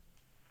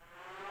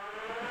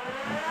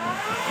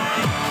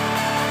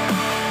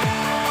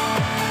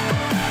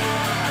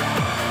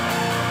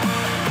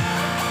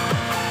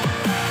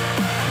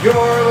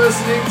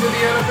listening to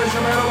the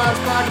Unofficial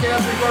BattleBots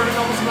podcast, recording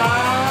almost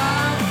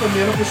live from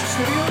the Unofficial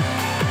Studios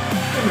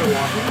in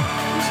Milwaukee,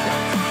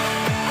 Wisconsin.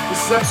 This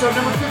is episode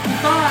number 55,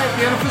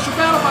 the Unofficial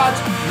BattleBots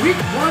Week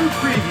 1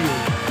 preview.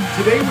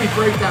 Today we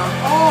break down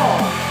all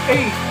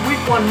 8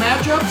 Week 1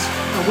 matchups,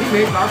 and we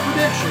make our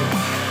predictions.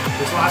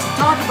 There's lots to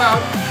talk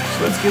about,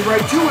 so let's get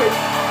right to it.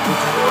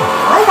 It's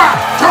Robot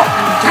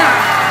Talking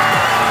Time!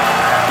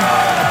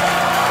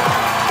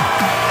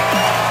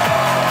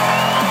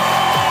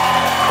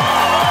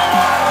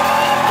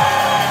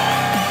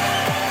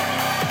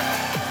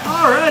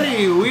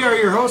 We are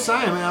your hosts.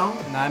 I am Al.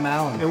 And I'm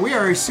Alan. And we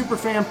are a super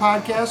fan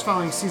podcast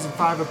following Season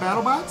 5 of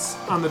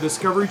BattleBots on the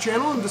Discovery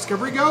Channel and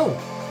Discovery Go.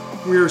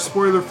 We are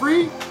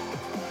spoiler-free.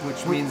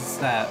 Which means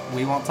that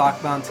we won't talk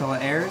about it until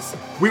it airs.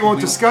 We won't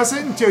discuss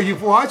it until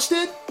you've watched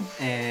it.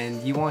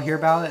 And you won't hear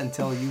about it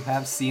until you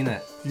have seen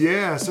it.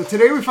 Yeah, so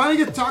today we finally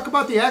get to talk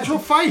about the actual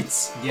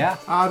fights. Yeah.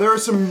 There are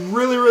some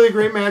really, really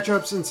great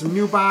matchups and some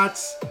new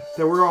bots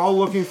that we're all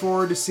looking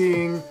forward to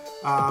seeing.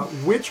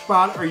 Which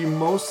bot are you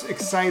most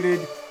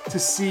excited to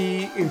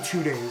see in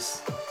 2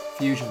 days?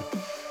 Fusion.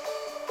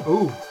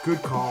 Oh,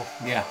 good call.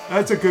 Yeah.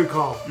 That's a good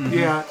call.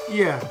 Mm-hmm.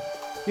 Yeah,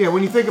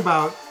 when you think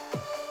about,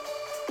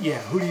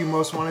 who do you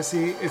most want to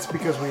see? It's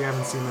because we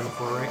haven't seen them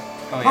before, right?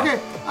 Oh,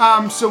 yeah.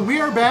 Okay, so we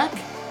are back.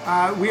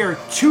 We are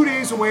 2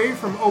 days away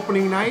from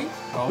opening night.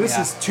 This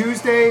is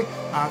Tuesday,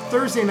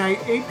 Thursday night,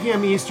 8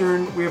 p.m.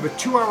 Eastern. We have a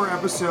 2-hour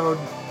episode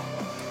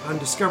on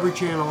Discovery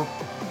Channel,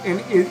 and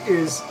it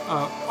is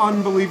an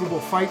unbelievable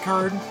fight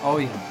card. Oh,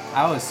 yeah.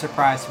 I was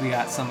surprised we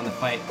got some of the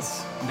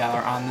fights that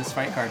are on this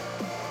fight card.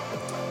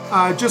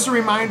 Just a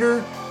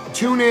reminder,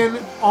 tune in.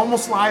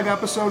 Almost live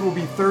episode will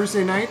be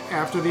Thursday night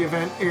after the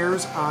event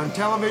airs on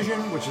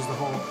television, which is the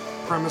whole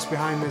premise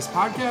behind this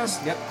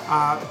podcast. Yep.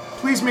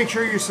 Please make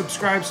sure you're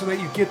subscribed so that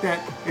you get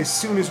that as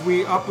soon as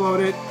we upload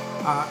it.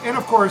 And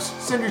of course,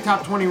 send your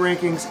top 20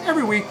 rankings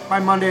every week by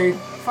Monday,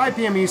 5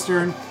 p.m.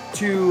 Eastern,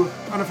 to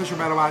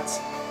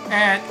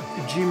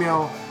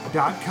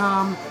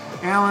unofficialbattlebots@gmail.com.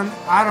 Alan,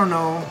 I don't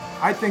know.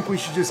 I think we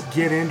should just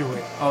get into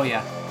it. Oh,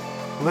 yeah.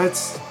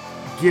 Let's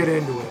get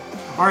into it.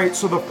 All right,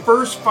 so the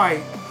first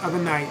fight of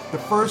the night, the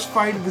first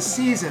fight of the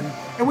season,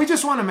 and we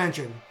just want to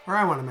mention, or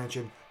I want to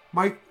mention,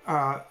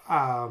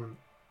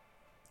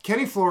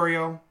 Kenny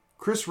Florio,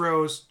 Chris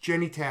Rose,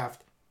 Jenny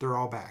Taft, they're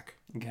all back.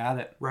 Got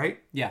it. Right?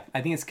 Yeah,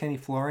 I think it's Kenny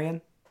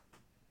Florian.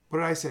 What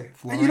did I say?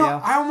 Florio. You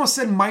know, I almost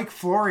said Mike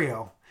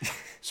Florio.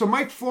 So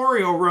Mike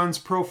Florio runs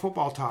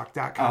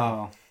ProFootballTalk.com.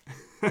 Oh.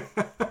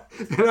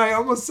 And I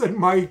almost said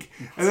Mike,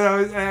 and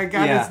then I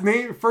got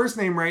his first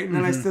name right, and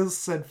then I still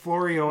said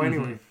Florio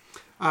anyway.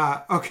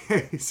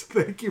 Okay, so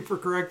thank you for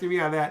correcting me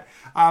on that.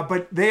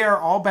 But they are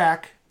all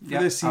back for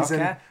this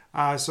season. Okay.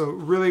 So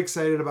really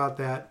excited about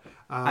that.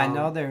 I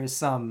know there's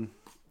some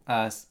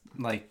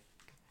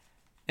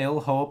ill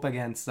hope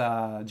against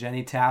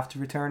Jenny Taft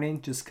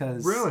returning, just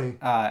because really,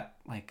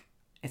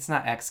 it's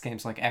not X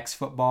Games, like X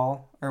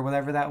Football or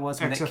whatever that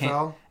was. When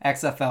XFL.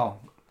 XFL.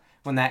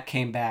 When that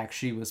came back,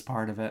 she was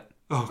part of it.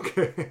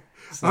 Okay.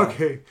 So.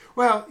 Okay.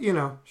 Well,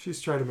 she's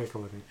trying to make a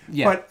living.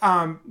 Yeah. But,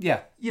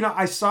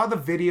 I saw the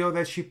video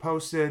that she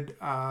posted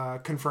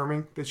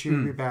confirming that she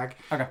would be back.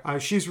 Okay.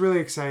 She's really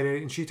excited,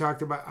 and she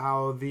talked about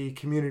how the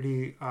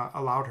community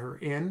allowed her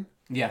in.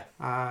 Yeah.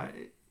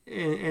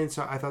 And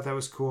so I thought that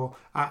was cool.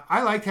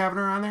 I liked having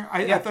her on there.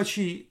 I thought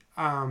she...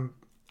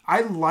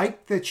 I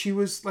liked that she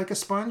was like a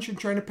sponge and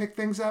trying to pick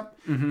things up,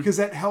 because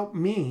that helped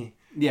me.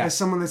 Yeah, as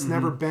someone that's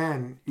never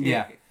been.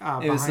 It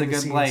was a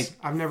good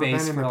I've never been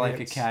in for the like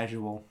pits. A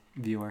casual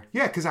viewer.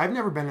 Yeah, because I've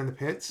never been in the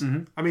pits.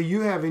 Mm-hmm. I mean,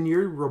 you have in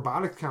your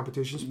robotics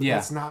competitions, but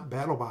that's not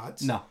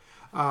BattleBots. No.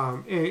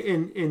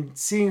 And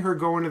seeing her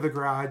go into the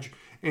garage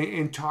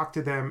and talk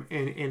to them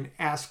and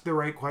ask the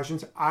right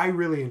questions, I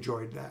really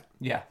enjoyed that.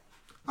 Yeah.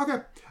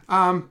 Okay.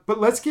 But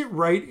let's get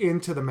right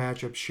into the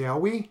matchup, shall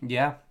we?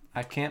 Yeah.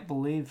 I can't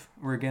believe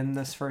we're getting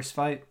this first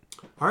fight.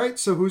 All right,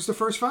 so who's the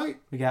first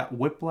fight? We got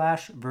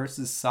Whiplash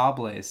versus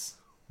Sawblaze.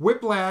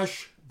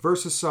 Whiplash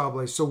versus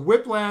Sawblaze. So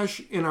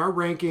Whiplash in our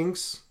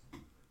rankings,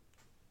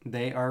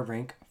 they are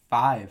rank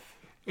 5.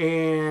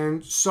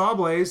 And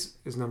Sawblaze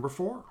is number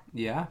 4.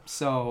 Yeah,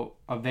 so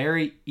a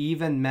very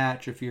even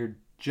match if you're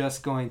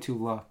just going to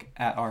look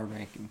at our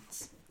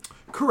rankings.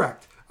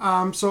 Correct.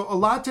 So a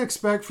lot to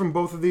expect from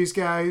both of these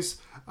guys.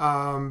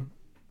 How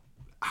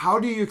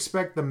do you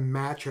expect the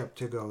matchup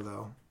to go,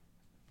 though?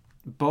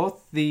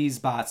 Both these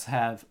bots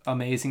have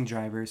amazing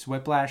drivers.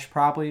 Whiplash,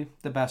 probably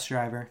the best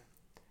driver.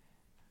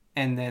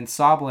 And then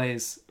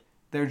Sawblaze,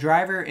 their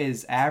driver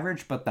is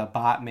average, but the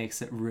bot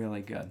makes it really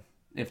good,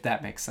 if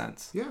that makes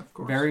sense. Yeah, of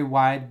course. Very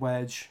wide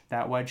wedge.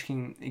 That wedge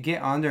can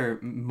get under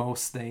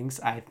most things.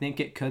 I think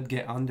it could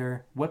get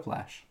under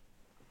Whiplash.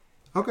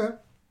 Okay.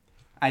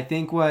 I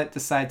think what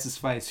decides this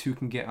fight is who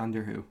can get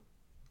under who.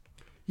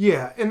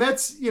 Yeah, and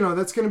that's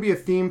going to be a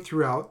theme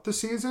throughout the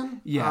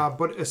season. Yeah.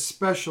 But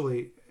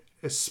especially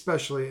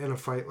in a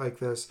fight like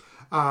this.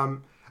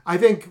 I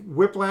think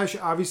Whiplash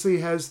obviously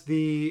has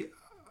the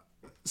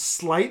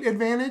slight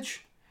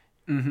advantage.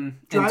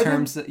 Mm-hmm. In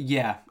terms of,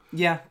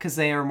 Yeah, because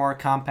they are more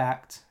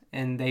compact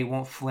and they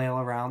won't flail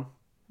around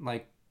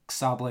like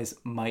Sawblaze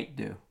might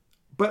do.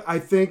 But I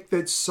think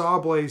that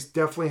Sawblaze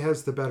definitely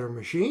has the better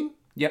machine.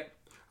 Yep.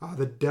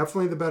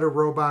 Definitely the better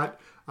robot.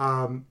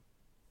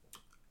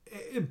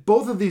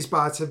 Both of these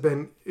bots have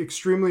been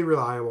extremely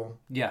reliable.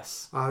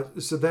 Yes.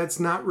 So that's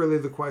not really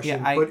the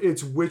question, Yeah, but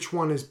it's which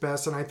one is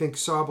best. And I think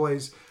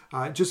Sawblaze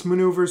just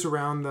maneuvers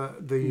around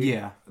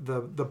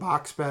the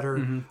box better.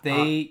 Mm-hmm.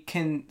 They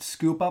can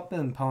scoop up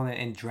an opponent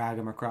and drag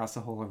them across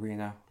the whole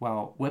arena.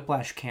 Well,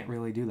 Whiplash can't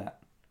really do that.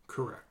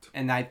 Correct.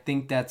 And I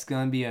think that's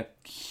going to be a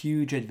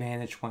huge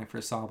advantage point for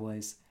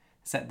Sawblaze.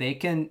 Is that they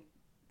can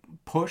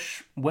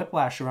push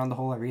Whiplash around the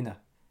whole arena.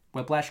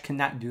 Whiplash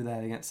cannot do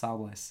that against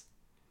Sawblaze.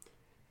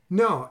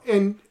 No,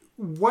 and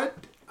what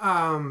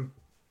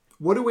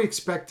do we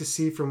expect to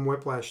see from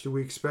Whiplash? Do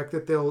we expect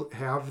that they'll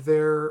have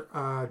their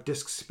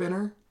disc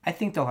spinner? I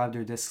think they'll have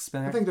their disc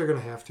spinner. I think they're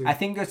going to have to. I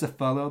think there's a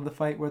photo of the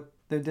fight with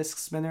their disc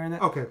spinner in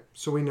it. Okay,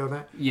 so we know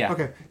that. Yeah.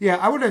 Okay. Yeah,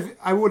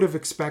 I would have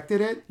expected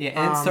it. Yeah,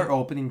 and it's their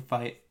opening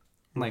fight.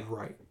 Like,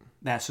 right.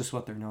 That's just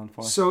what they're known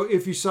for. So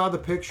if you saw the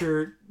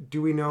picture,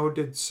 do we know,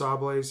 did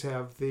Sawblaze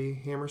have the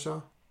hammer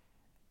saw?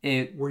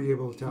 Were you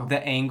able to tell?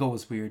 The angle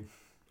was weird.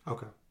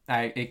 Okay.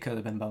 It could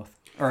have been both.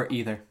 Or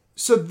either.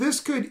 So this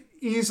could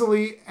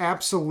easily,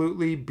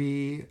 absolutely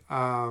be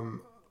the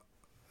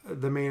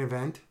main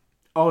event.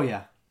 Oh,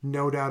 yeah.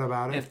 No doubt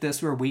about it. If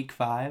this were week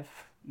 5,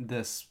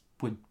 this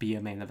would be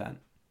a main event.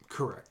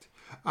 Correct.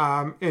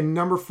 And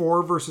number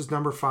 4 versus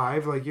number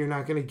 5, like you're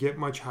not going to get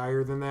much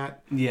higher than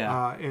that.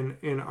 Yeah.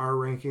 In our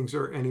rankings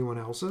or anyone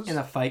else's. In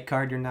a fight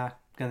card, you're not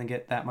going to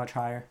get that much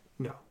higher.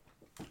 No.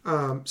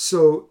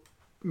 So,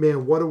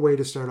 man, what a way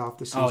to start off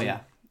the season. Oh, yeah.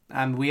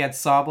 We had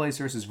Sawblaze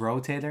versus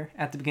Rotator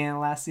at the beginning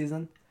of last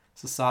season.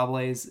 So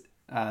Sawblaze,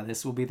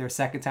 this will be their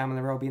second time in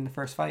a row being the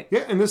first fight.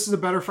 Yeah, and this is a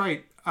better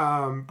fight.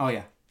 Oh,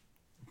 yeah.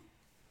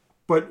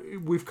 But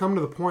we've come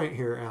to the point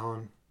here,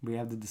 Alan. We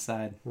have to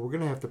decide. We're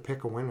going to have to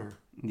pick a winner.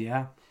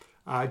 Yeah.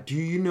 Do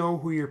you know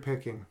who you're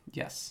picking?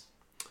 Yes.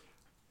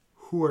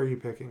 Who are you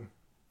picking?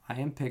 I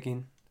am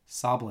picking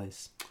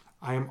Sawblaze.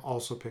 I am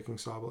also picking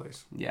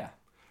Sawblaze. Yeah.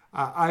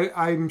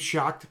 I'm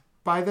shocked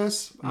by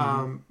this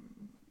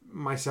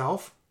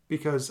myself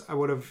because I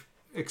would have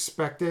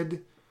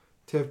expected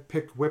to have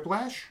picked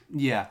Whiplash.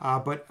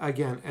 Yeah. But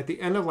again, at the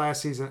end of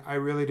last season, I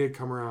really did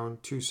come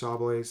around to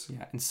Sawblaze.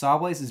 Yeah, and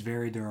Sawblaze is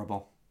very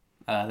durable.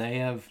 They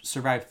have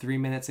survived 3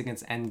 minutes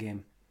against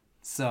Endgame.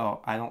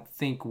 So I don't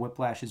think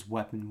Whiplash's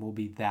weapon will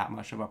be that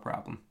much of a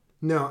problem.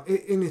 No,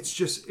 and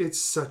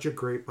it's such a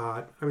great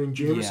bot. I mean,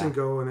 Jameson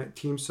Go and that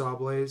Team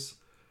Sawblaze,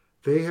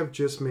 they have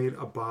just made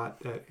a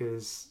bot that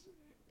is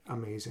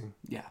amazing.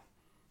 Yeah.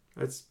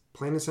 It's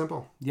plain and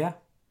simple. Yeah.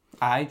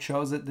 I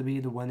chose it to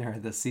be the winner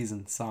of this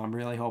season, so I'm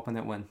really hoping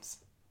it wins.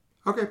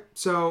 Okay,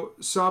 so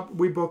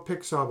we both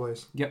picked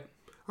Sawblaze. Yep.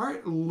 All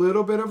right, a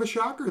little bit of a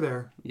shocker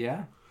there.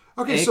 Yeah.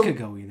 Okay, it could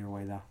go either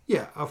way, though.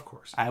 Yeah, of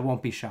course. I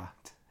won't be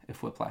shocked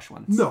if Whiplash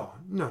wins. No.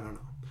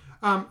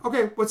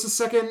 Okay, what's the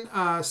second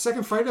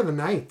fight of the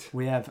night?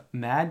 We have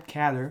Mad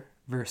Catter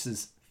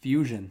versus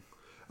Fusion.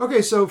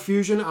 Okay, so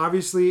Fusion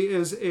obviously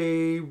is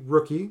a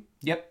rookie.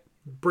 Yep.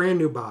 Brand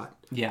new bot.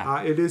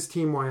 Yeah. It is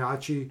Team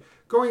Waiachi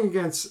going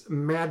against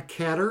Mad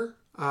Catter,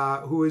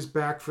 who is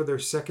back for their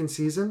second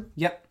season.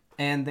 Yep,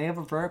 and they have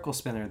a vertical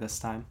spinner this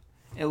time.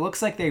 It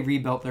looks like they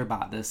rebuilt their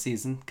bot this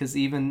season because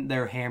even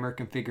their hammer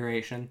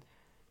configuration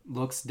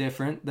looks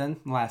different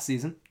than last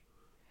season.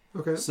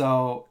 Okay.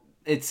 So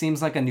it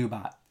seems like a new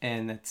bot,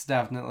 and it's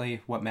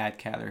definitely what Mad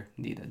Catter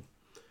needed.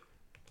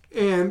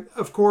 And,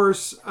 of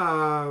course,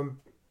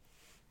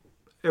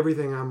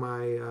 everything on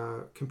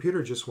my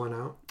computer just went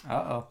out.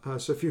 Uh-oh.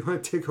 So if you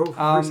want to take over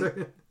for a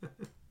second.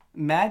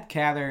 Mad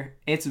Catter,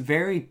 it's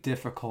very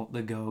difficult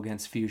to go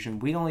against Fusion.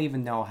 We don't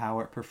even know how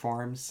it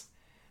performs.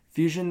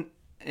 Fusion,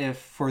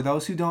 for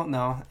those who don't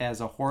know, has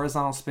a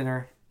horizontal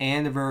spinner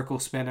and a vertical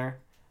spinner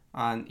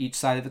on each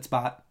side of its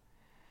bot.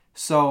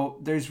 So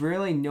there's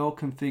really no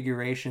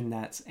configuration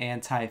that's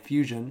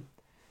anti-fusion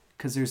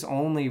because there's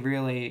only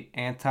really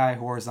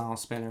anti-horizontal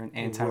spinner and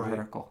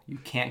anti-vertical. Right. You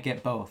can't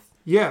get both.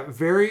 Yeah,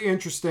 very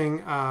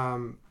interesting.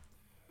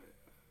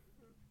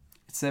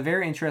 It's a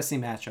very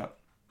interesting matchup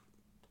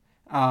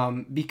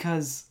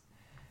because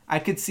I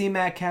could see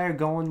Mad Catter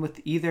going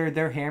with either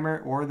their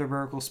hammer or their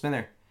vertical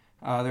spinner.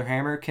 Their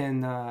hammer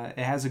it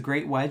has a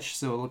great wedge,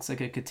 so it looks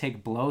like it could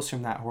take blows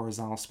from that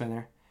horizontal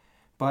spinner.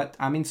 But,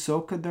 I mean,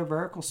 so could their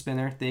vertical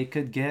spinner. They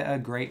could get a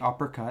great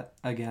uppercut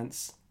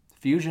against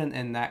Fusion,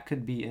 and that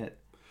could be it.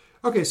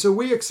 Okay, so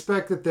we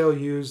expect that they'll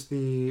use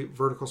the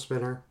vertical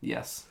spinner.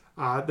 Yes.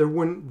 There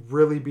wouldn't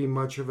really be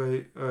much of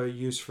a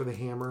use for the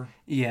hammer.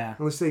 Yeah.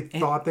 Unless they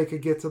thought they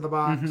could get to the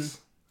box.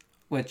 Mm-hmm.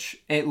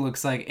 Which it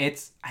looks like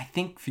I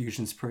think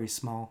Fusion's pretty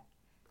small,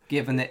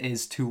 given it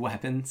is 2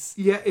 weapons.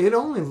 Yeah, it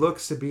only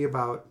looks to be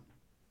about,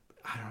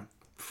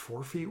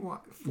 4 feet wide,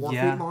 4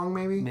 feet long,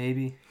 maybe.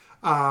 Maybe.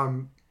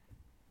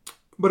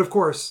 But of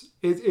course,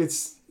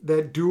 it's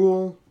that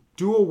dual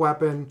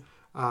weapon.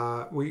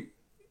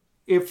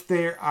 If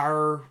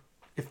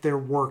they're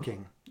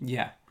working.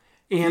 Yeah.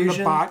 And Fusion,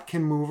 the bot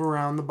can move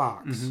around the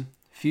box. Mm-hmm.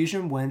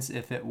 Fusion wins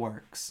if it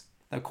works.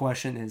 The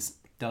question is,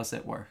 does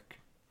it work?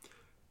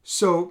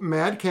 So,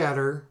 Mad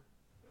Catter,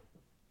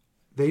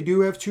 they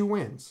do have 2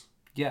 wins.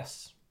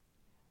 Yes.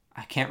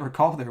 I can't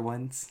recall their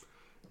wins.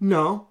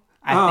 No.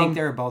 I think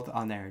they were both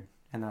unaired,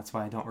 and that's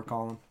why I don't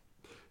recall them.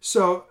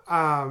 So,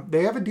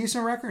 they have a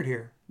decent record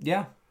here.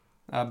 Yeah.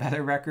 A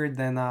better record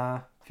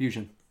than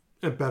Fusion.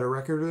 A better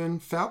record than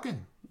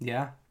Falcon.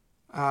 Yeah.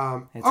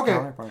 It's okay.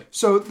 counterpart.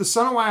 So, the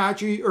Son of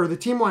Waiachi, or the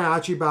Team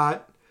Waiachi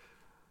bot,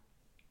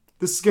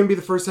 this is going to be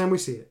the first time we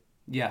see it.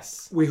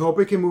 Yes. We hope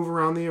it can move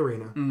around the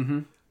arena. Mm-hmm.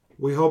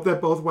 We hope that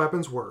both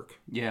weapons work.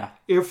 Yeah.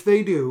 If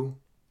they do,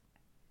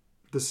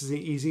 this is an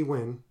easy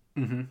win.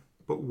 Mm-hmm.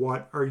 But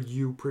what are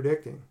you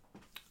predicting?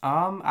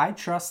 I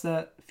trust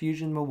that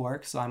Fusion will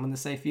work, so I'm going to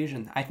say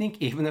Fusion. I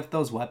think even if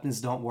those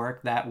weapons don't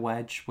work, that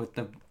wedge with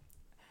the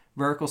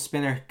vertical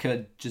spinner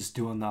could just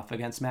do enough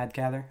against Mad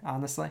Cather,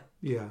 honestly.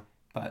 Yeah.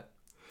 But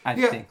I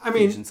think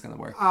Fusion's going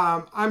to work.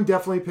 I'm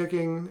definitely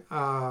picking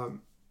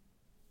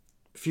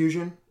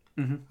Fusion.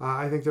 Mm-hmm.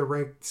 I think they're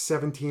ranked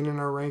 17 in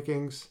our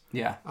rankings.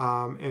 Yeah.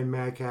 And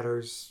Mad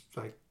Catter's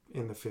like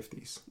in the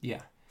 50s.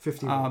 Yeah.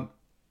 51.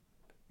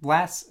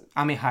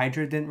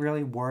 Hydra didn't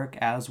really work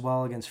as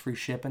well against free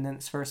shipping in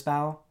its first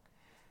battle.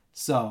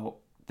 So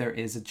there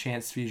is a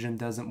chance Fusion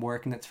doesn't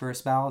work in its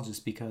first battle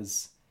just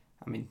because,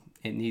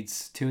 it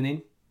needs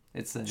tuning.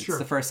 It's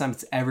the first time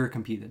it's ever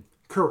competed.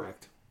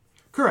 Correct.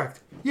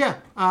 Yeah.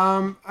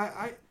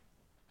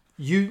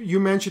 You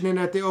mentioned it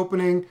at the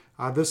opening.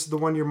 This is the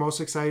one you're most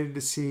excited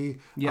to see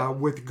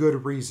with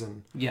good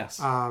reason. Yes.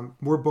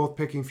 We're both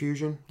picking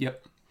Fusion.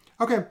 Yep.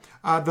 Okay.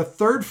 The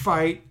third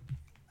fight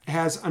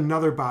has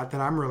another bot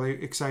that I'm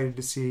really excited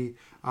to see.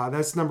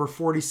 That's number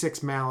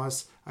 46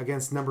 Malice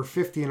against number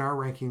 50 in our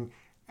ranking,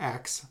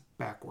 Axe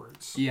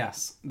Backwards.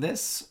 Yes.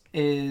 This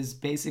is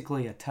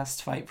basically a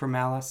test fight for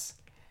Malice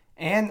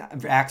and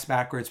Axe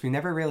Backwards. We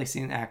never really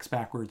seen Axe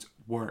Backwards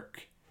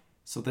work.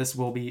 So this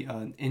will be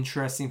an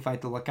interesting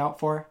fight to look out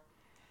for.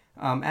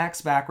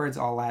 Axe Backwards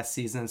all last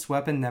season. Its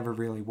weapon never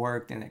really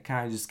worked, and it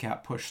kind of just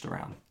got pushed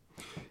around.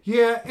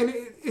 Yeah, and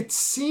it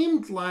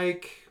seemed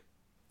like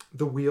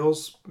the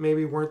wheels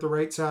maybe weren't the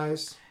right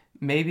size.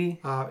 Maybe.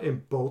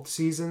 In both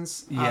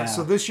seasons. Yeah.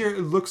 So this year,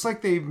 it looks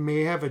like they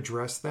may have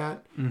addressed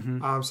that.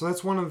 Mm-hmm. So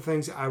that's one of the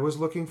things I was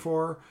looking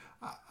for.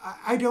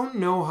 I don't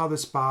know how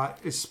this bot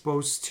is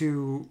supposed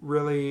to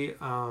really...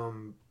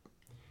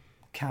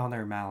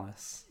 counter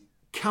Malice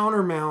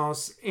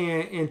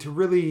and to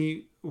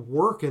really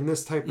work in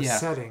this type of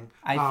setting.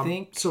 I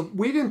think so.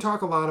 We didn't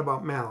talk a lot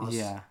about Malice.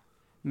 Yeah,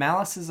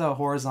 Malice is a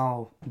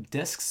horizontal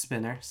disc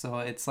spinner, so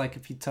it's like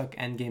if you took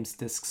Endgame's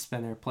disc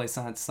spinner, placed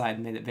on its side,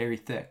 and made it very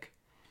thick.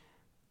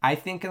 I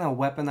think in a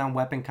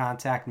weapon-on-weapon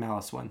contact,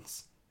 Malice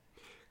wins.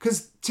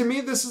 Because to me,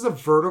 this is a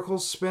vertical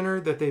spinner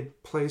that they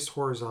placed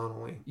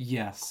horizontally.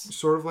 Yes,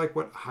 sort of like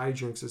what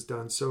Hijinks has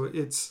done. So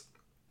it's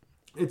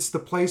the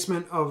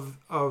placement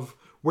of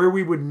where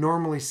we would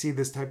normally see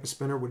this type of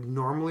spinner would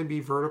normally be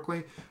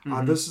vertically.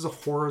 Mm-hmm. This is a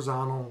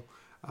horizontal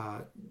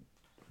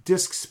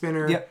disc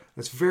spinner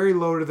that's very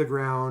low to the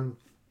ground.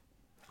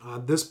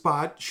 This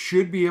bot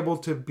should be able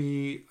to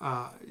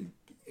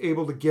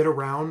get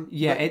around.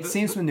 Yeah, it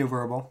seems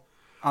maneuverable.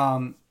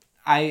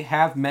 I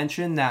have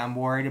mentioned that I'm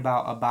worried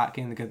about a bot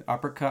getting a good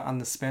uppercut on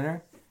the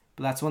spinner,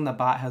 but that's when the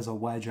bot has a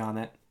wedge on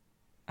it.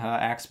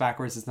 Axe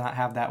Backwards does not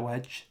have that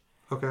wedge.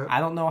 Okay.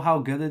 I don't know how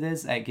good it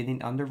is at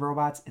getting under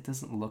robots. It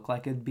doesn't look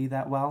like it'd be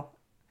that well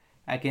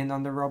at getting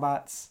under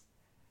robots.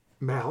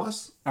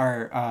 Malice?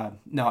 Or,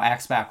 no,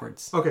 Axe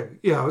Backwards. Okay.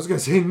 Yeah, I was going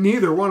to say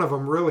neither one of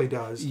them really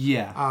does.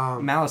 Yeah.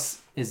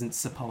 Malice isn't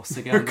supposed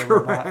to get under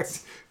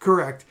robots.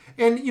 Correct.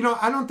 And,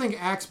 I don't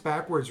think Axe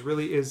Backwards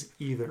really is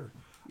either.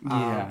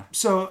 Yeah.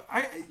 So,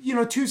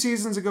 2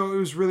 seasons ago, it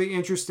was really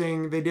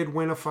interesting. They did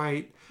win a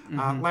fight.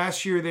 Mm-hmm.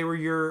 Last year, they were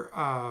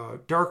your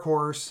dark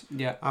horse.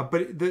 Yeah.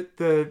 But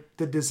the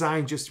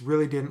design just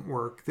really didn't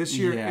work. This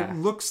year, it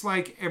looks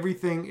like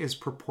everything is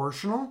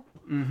proportional.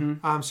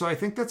 Mm-hmm. So I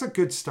think that's a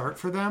good start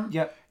for them.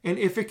 Yep. And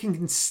if it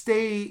can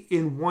stay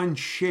in one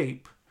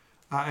shape,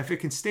 if it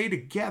can stay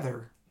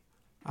together,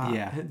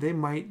 they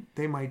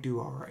might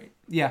do all right.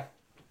 Yeah.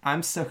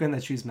 I'm still going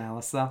to choose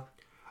Malice, though.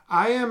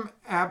 I am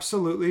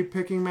absolutely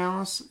picking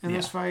Malice in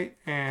this fight,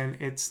 and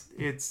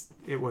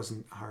it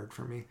wasn't hard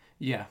for me.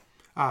 Yeah.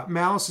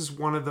 Malice is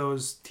one of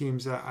those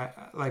teams that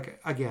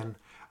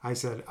I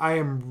said, I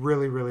am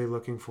really, really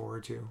looking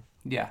forward to.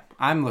 Yeah,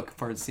 I'm looking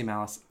forward to see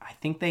Malice. I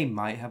think they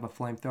might have a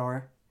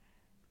flamethrower,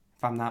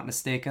 if I'm not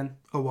mistaken.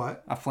 A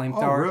what? A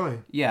flamethrower. Oh, really?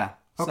 Yeah.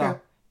 Okay.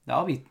 So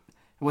that'll be,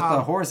 with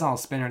the horizontal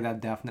spinner, that'd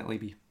definitely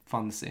be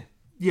fun to see.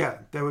 Yeah,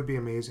 that would be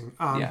amazing.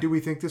 Do we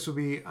think this will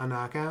be a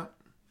knockout?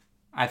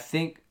 I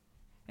think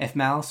if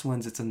Malice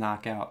wins, it's a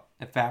knockout.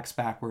 If Axe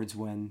Backwards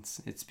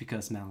wins, it's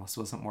because Malice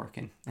wasn't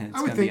working, and it's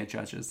going to be at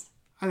judges.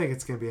 I think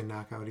it's going to be a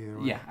knockout either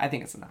way. Yeah, I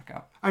think it's a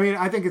knockout.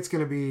 I think it's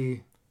going to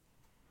be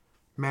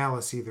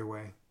Malice either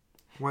way,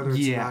 whether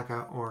it's a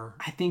knockout or...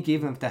 I think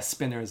even if that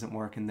spinner isn't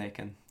working, they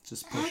can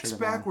just push Axe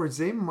it around. backwards,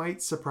 they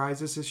might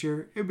surprise us this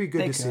year. It'd be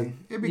good to see.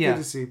 It'd be good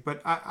to see.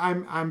 But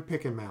I'm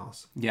picking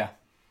Malice. Yeah.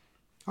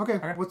 Okay.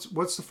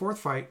 What's the fourth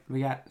fight?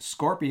 We got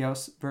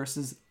Scorpios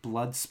versus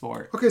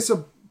Bloodsport. Okay,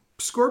 so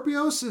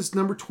Scorpios is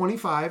number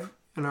 25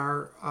 in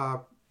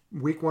our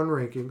week 1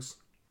 rankings.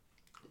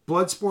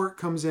 Bloodsport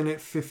comes in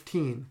at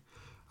 15.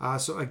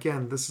 So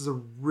again, this is a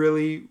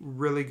really,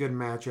 really good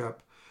matchup.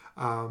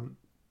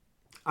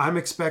 I'm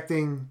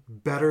expecting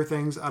better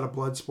things out of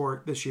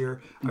Bloodsport this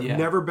year. I've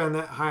never been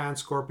that high on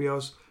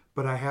Scorpios,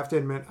 but I have to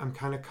admit I'm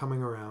kind of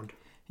coming around.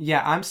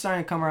 Yeah, I'm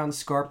starting to come around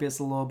Scorpius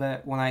a little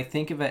bit. When I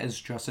think of it as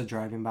just a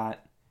driving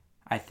bot,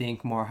 I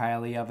think more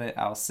highly of it.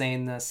 I was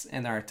saying this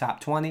in our top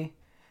 20.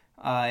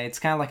 It's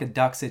kind of like a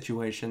Duck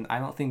situation. I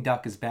don't think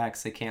Duck is bad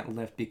because they can't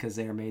lift because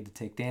they are made to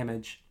take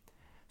damage.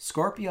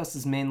 Scorpios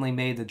is mainly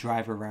made to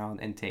drive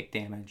around and take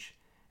damage.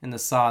 And the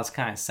Saw is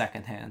kind of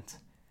secondhand.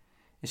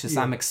 It's just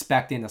I'm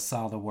expecting a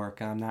Saw to work,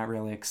 and I'm not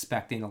really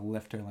expecting a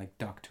lifter like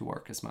Duck to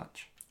work as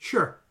much.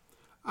 Sure.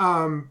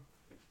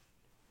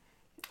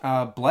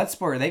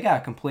 Bloodsport, they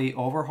got a complete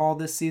overhaul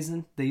this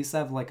season. They used to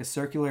have like a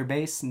circular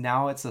base.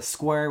 Now it's a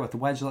square with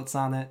wedgelets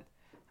on it.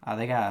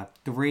 They got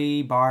a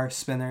 3-bar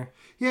spinner.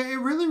 Yeah, it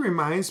really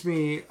reminds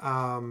me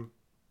of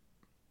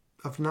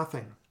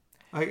nothing.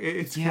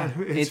 It's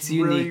unique.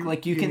 Really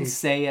like you unique. can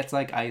say it's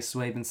like Ice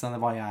Wave and Son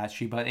of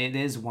Waiachi, but it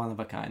is one of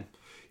a kind.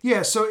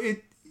 Yeah, so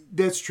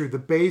that's true. The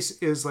base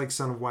is like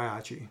Son of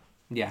Waiachi.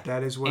 Yeah,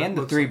 that is what. And it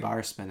the looks 3-bar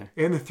like. spinner.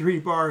 And the 3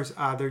 bars,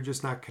 they're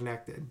just not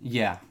connected.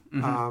 Yeah.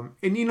 Mm-hmm.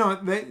 And you know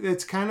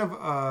it's kind of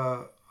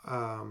a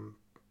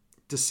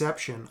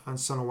deception on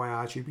Son of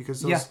Waiachi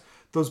because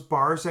those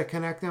bars that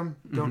connect them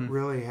don't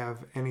really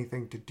have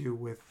anything to do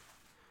with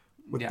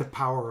the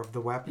power of the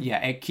weapon.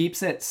 Yeah, it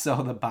keeps it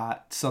so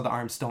the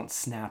arms don't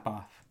snap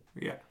off.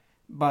 Yeah,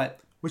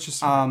 but which is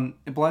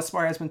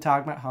Bloodsport has been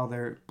talking about how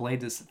their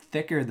blade is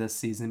thicker this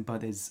season,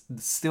 but is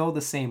still the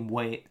same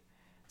weight,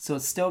 so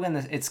it's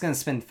gonna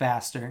spin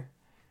faster,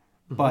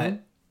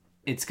 but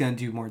it's gonna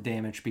do more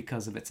damage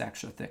because of its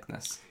extra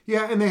thickness.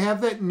 Yeah, and they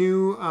have that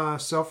new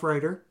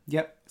self-rider.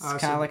 Yep, it's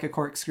kind of like a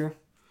corkscrew.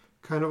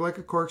 Kind of like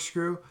a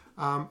corkscrew.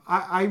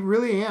 I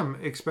really am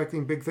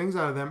expecting big things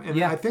out of them.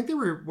 And I think they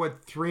were,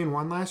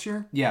 3-1 last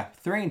year? Yeah,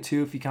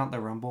 3-2 if you count the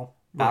Rumble.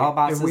 Right.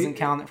 BattleBots doesn't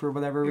count it for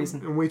whatever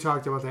reason. And we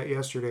talked about that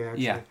yesterday,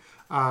 actually.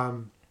 Yeah.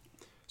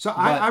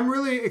 I'm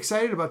really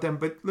excited about them.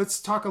 But let's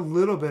talk a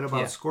little bit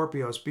about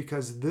Scorpios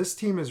because this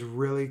team has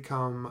really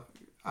come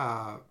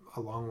a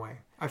long way,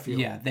 I feel.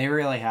 Yeah, they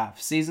really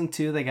have. Season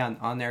 2, they got an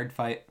unaired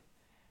fight.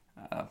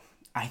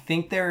 I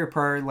think they were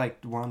probably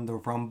one of the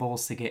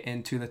Rumbles to get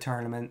into the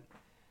tournament.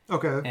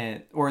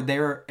 Okay. Or they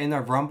were in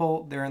a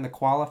Rumble. They're in the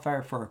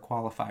qualifier for a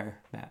qualifier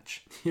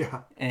match.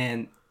 Yeah.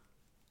 And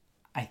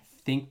I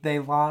think they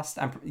lost.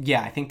 I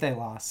think they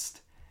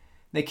lost.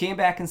 They came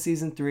back in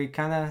season 3,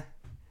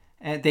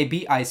 and they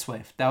beat Ice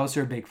Wave. That was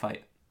their big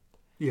fight.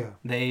 Yeah.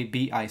 They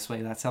beat Ice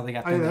Wave. That's how they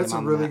got their name on the map.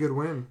 That's a really good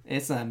win.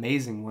 It's an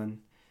amazing win.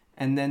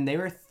 And then they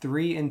were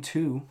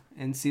 3-2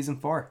 in season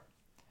 4.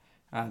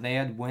 They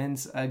had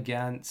wins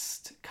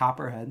against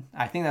Copperhead.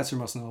 I think that's their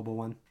most notable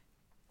one.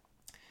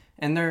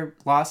 And their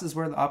losses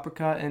were the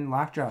Uppercut and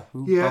Lockjaw,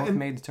 who both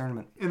made the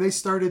tournament. And they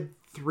started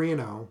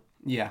 3-0.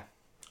 Yeah.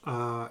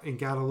 And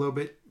got a little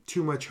bit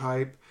too much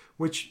hype,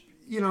 which,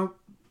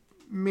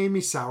 made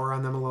me sour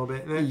on them a little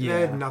bit. And it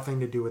had nothing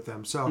to do with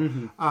them.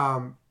 So,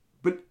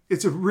 but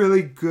it's a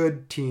really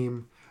good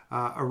team,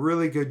 a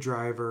really good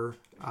driver.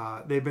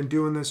 They've been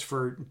doing this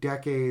for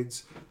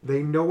decades.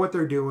 They know what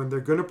they're doing.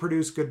 They're going to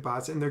produce good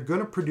bots, and they're going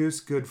to produce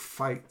good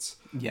fights.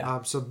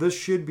 Yeah. So this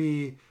should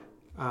be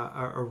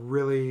a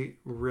really,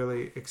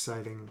 really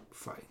exciting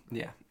fight.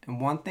 Yeah. And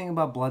one thing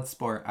about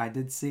Bloodsport, I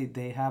did see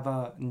they have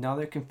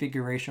another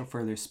configuration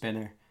for their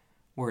spinner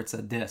where it's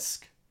a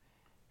disc.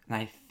 And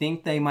I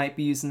think they might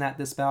be using that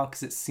this battle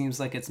because it seems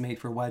like it's made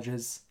for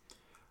wedges.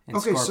 And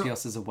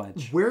Scorpios is a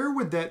wedge. Where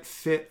would that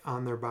fit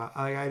on their bot?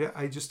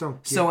 I just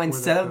don't get So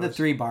instead of the goes.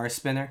 3-bar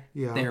spinner,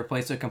 they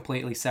replaced a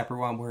completely separate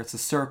one where it's a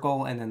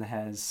circle and then it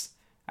has,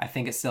 I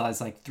think it still has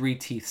 3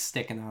 teeth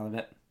sticking out of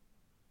it.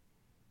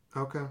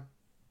 Okay.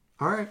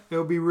 All right.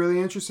 It'll be really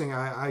interesting.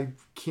 I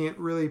can't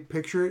really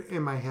picture it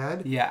in my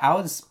head. Yeah, I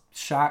was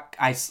shocked.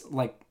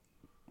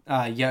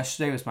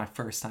 Yesterday was my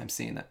first time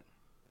seeing it.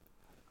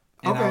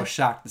 And I was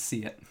shocked to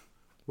see it.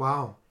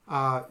 Wow.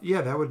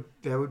 That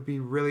would be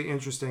really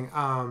interesting.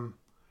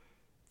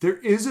 There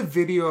is a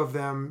video of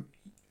them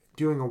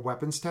doing a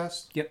weapons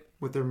test. Yep.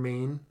 With their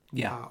main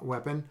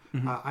weapon.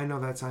 Mm-hmm. I know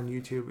that's on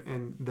YouTube,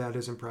 and that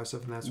is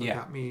impressive, and that's what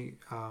got me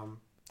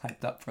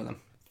hyped up for them.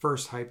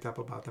 First hyped up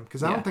about them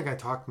because I don't think I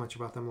talked much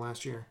about them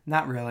last year.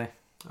 Not really.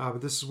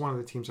 But this is one of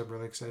the teams I'm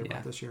really excited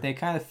about this year. They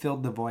kind of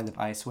filled the void of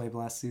Ice Wave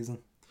last season.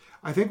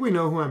 I think we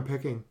know who I'm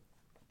picking.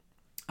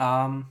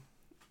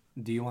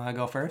 Do you want to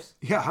go first?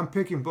 Yeah, I'm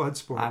picking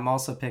Bloodsport. I'm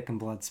also picking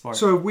Bloodsport.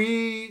 So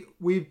we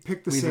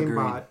picked the same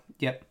bot.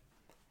 Yep.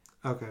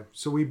 Okay,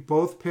 so we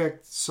both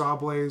picked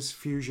Sawblaze,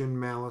 Fusion,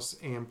 Malice,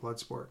 and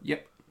Bloodsport.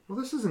 Yep. Well,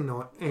 this isn't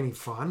any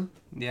fun.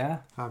 Yeah.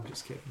 I'm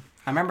just kidding.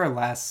 I remember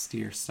last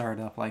year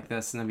started up like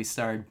this, and then we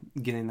started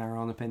getting our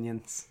own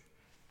opinions.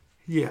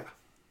 Yeah.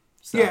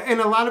 So. Yeah, and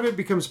a lot of it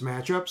becomes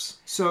matchups.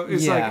 So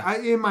it's Yeah.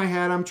 like, in my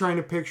head, I'm trying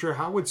to picture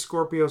how would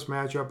Scorpios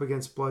match up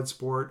against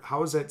Bloodsport?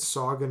 How is that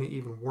saw going to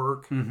even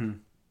work? Mm-hmm.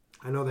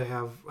 I know they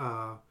have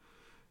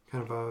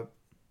kind of a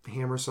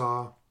hammer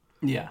saw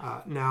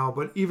now,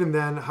 but even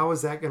then, how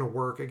is that going to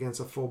work against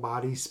a full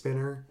body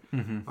spinner,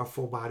 a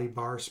full body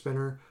bar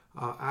spinner?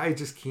 I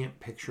just can't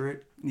picture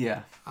it.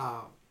 Yeah.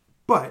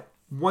 But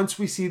once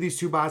we see these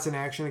two bots in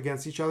action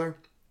against each other,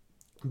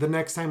 the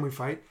next time we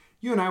fight,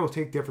 you and I will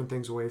take different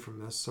things away from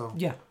this. So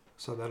yeah.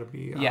 So that'll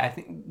be... I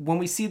think when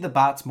we see the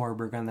bots more,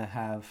 we're going to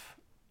have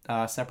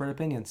separate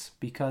opinions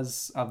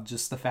because of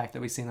just the fact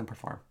that we've seen them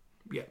perform.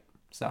 Yeah.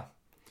 So.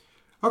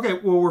 Okay,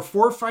 well, we're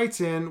 4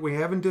 fights in. We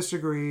haven't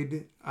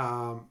disagreed.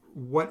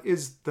 What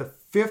is the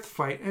 5th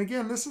fight? And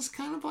again, this is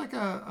kind of like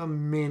a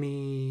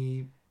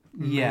mini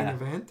main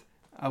event.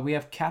 We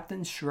have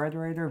Captain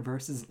Shredderator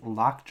versus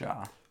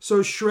Lockjaw. So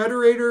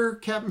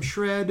Shredderator, Captain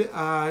Shred,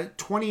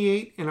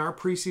 28 in our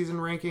preseason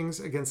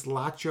rankings against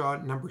Lockjaw,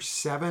 number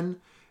 7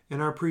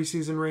 in our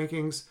preseason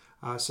rankings.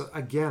 So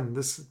again,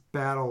 this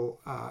battle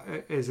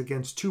is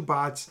against 2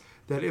 bots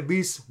that at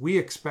least we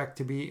expect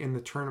to be in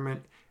the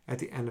tournament at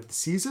the end of the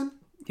season.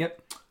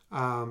 Yep.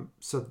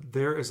 So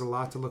there is a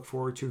lot to look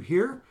forward to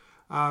here.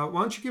 Why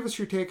don't you give us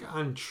your take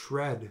on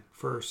Shred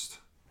first?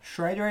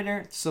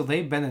 Shredderator, so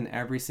they've been in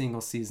every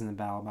single season of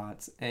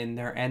BattleBots, and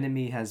their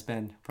enemy has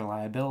been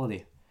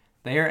reliability.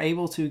 They are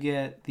able to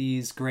get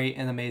these great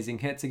and amazing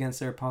hits against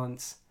their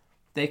opponents.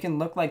 They can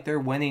look like they're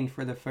winning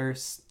for the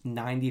first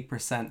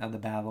 90% of the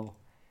battle,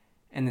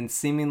 and then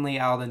seemingly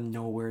out of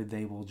nowhere,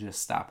 they will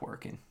just stop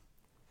working.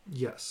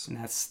 Yes. And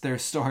that's their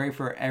story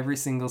for every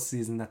single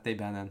season that they've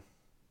been in.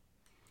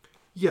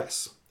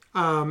 Yes.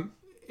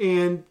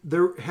 And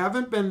there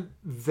haven't been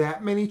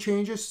that many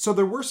changes. So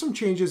there were some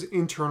changes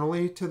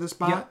internally to this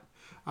bot.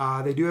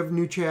 Yep. They do have a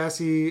new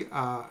chassis,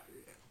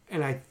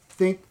 and I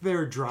think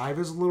their drive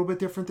is a little bit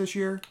different this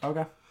year.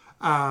 Okay.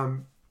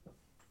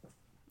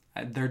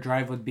 Their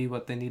drive would be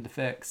what they need to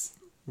fix.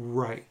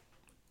 Right.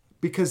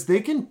 Because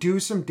they can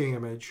do some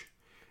damage.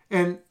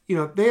 And,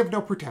 they have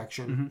no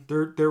protection.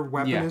 Mm-hmm. Their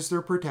weapon is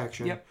their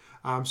protection.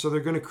 Yep. So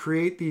they're going to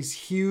create these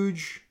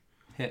huge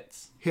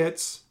hits.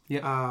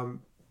 Yep.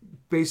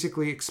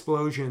 Basically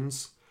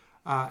explosions.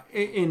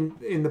 And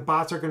the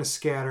bots are going to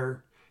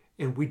scatter.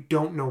 And we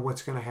don't know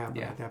what's going to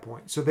happen at that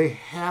point. So they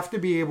have to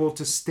be able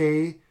to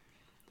stay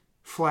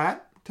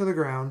flat to the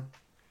ground.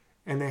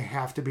 And they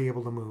have to be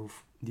able to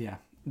move. Yeah.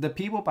 The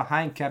people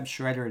behind Cap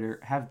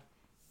Shredderator have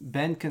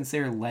been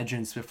considered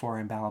legends before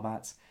in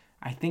BattleBots.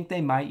 I think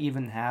they might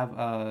even have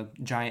a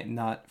giant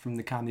nut from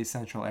the Comedy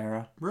Central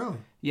era. Really?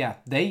 Yeah,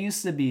 they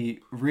used to be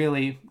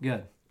really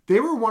good.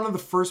 They were one of the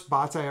first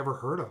bots I ever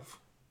heard of.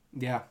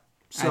 Yeah.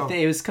 So, I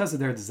think it was because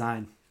of their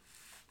design.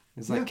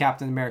 It's like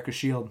Captain America's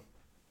shield.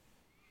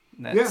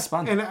 That's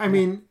fun. And I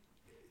mean,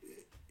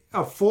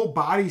 a full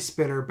body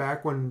spinner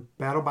back when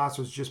BattleBots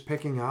was just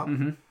picking up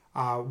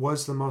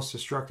was the most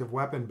destructive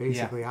weapon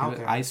basically out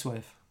there. Ice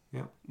Wave.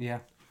 Yeah.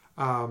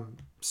 Yeah.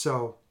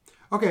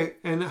 Okay,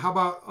 and how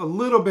about a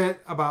little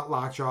bit about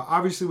Lockjaw?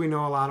 Obviously, we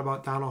know a lot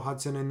about Donald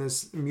Hudson and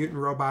this Mutant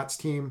Robots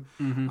team.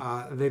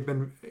 Mm-hmm. They've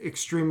been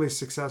extremely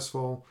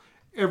successful.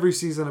 Every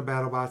season of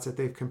BattleBots that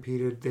they've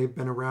competed, they've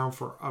been around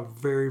for a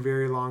very,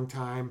 very long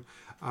time.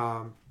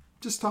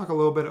 Just talk a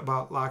little bit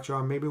about Lockjaw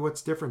and maybe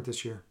what's different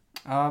this year.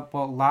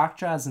 Well,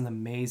 Lockjaw has an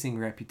amazing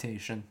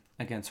reputation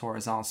against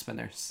horizontal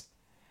spinners.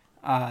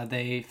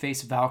 They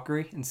faced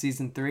Valkyrie in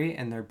Season 3,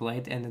 and their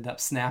blade ended up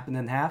snapping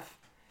in half.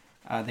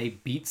 They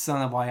beat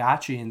Son of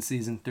Waiachi in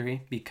Season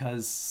 3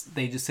 because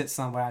they just hit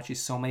Son of Waiachi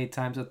so many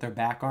times with their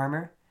back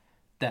armor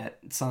that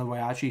Son of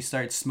Waiachi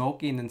started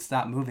smoking and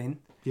stopped moving.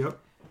 Yep.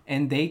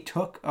 And they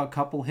took a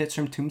couple hits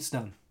from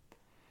Tombstone.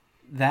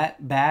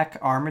 That back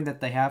armor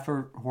that they have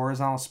for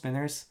horizontal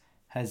spinners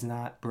has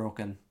not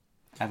broken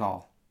at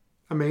all.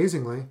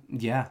 Amazingly.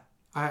 Yeah.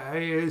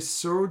 It is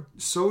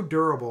so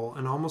durable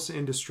and almost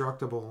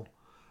indestructible.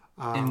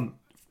 And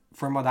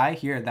from what I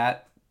hear,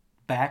 that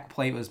back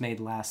plate was made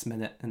last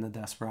minute in the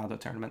Desperado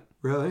tournament.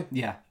 Really?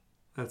 Yeah.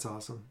 That's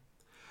awesome.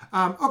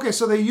 Okay,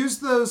 so they use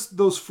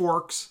those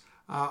forks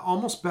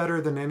almost better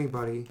than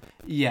anybody.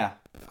 Yeah.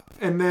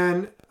 And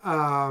then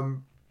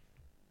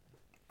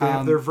they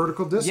have their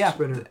vertical disc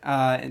spinner.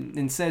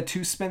 Instead of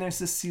 2 spinners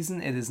this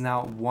season, it is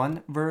now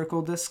 1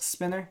 vertical disc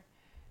spinner.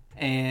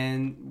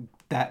 And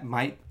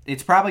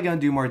it's probably going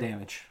to do more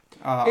damage.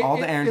 All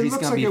the energy is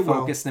going to be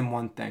focused in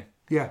one thing.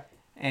 Yeah.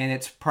 And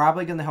it's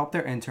probably going to help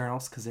their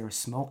internals because they were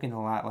smoking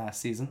a lot last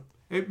season.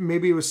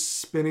 Maybe it was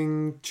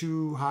spinning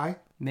too high.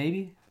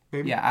 Maybe.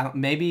 Yeah.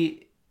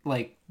 Maybe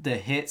like the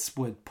hits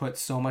would put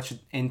so much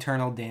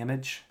internal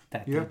damage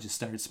that they just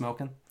started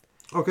smoking.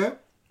 Okay.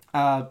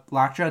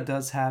 Lockjaw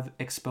does have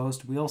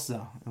exposed wheels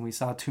though, and we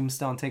saw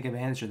Tombstone take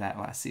advantage of that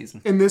last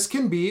season. And this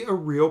can be a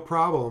real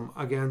problem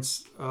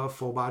against a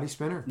full body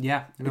spinner.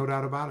 Yeah. No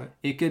doubt about it.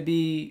 It could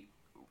be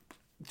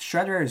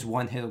Shredder is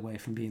one hit away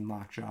from being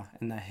Lockjaw,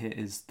 and that hit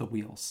is the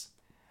wheels.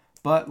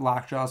 But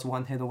Lockjaw is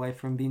one hit away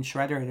from being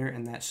Shredderator,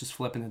 and that's just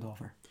flipping it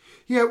over.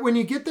 Yeah, when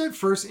you get that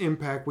first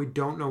impact, we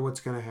don't know what's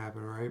going to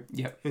happen, right?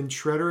 Yep. And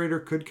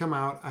Shredderator could come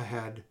out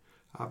ahead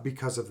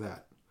because of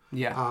that.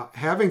 Yeah.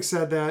 Having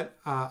said that,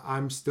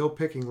 I'm still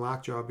picking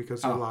Lockjaw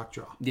because of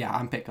Lockjaw. Yeah,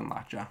 I'm picking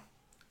Lockjaw.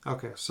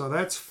 Okay, so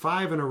that's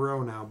 5 in a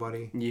row now,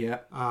 buddy. Yeah.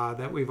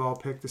 That we've all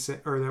picked the same,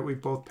 or that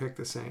we've both picked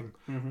the same.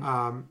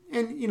 Mm-hmm.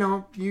 And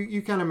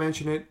you kind of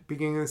mentioned it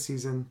beginning of the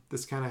season.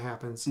 This kind of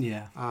happens.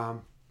 Yeah.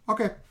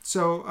 Okay,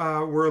 so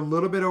we're a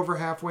little bit over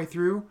halfway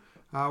through.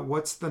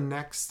 What's the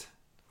next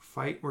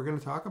fight we're going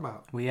to talk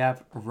about? We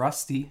have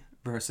Rusty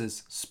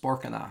versus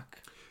Sporkanok.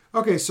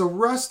 Okay, so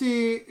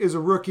Rusty is a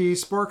rookie.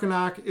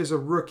 Sporkanok is a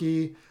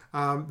rookie.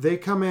 They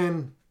come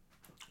in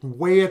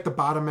way at the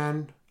bottom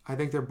end. I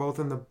think they're both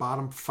in the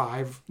bottom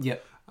 5.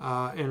 Yep. In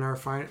our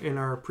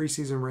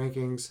preseason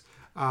rankings.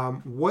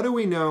 What do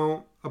we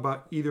know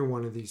about either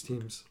one of these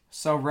teams?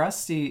 So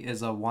Rusty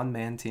is a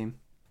one-man team.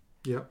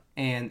 Yep.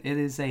 And it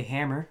is a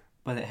hammer,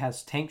 but it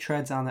has tank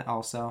treads on it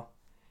also.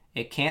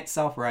 It can't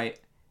self-right.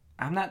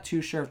 I'm not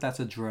too sure if that's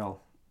a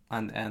drill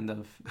on the end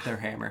of their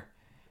hammer.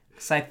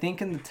 Because I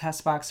think in the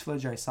test box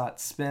footage I saw it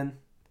spin.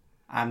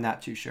 I'm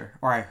not too sure.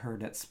 Or I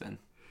heard it spin.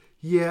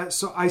 Yeah,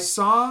 so I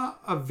saw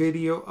a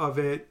video of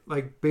it,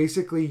 like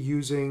basically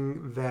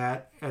using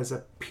that as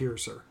a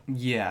piercer.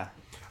 Yeah.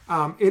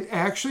 It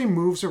actually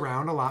moves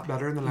around a lot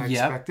better than I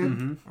expected.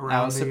 Mm-hmm.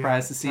 I was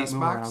surprised to see it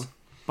move around.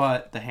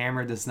 But the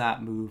hammer does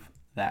not move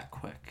that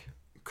quick.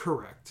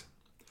 Correct.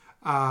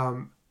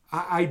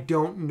 I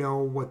don't know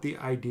what the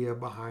idea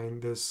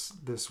behind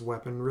this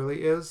weapon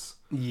really is.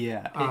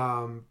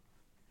 Yeah.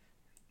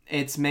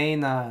 Its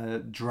main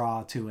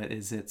draw to it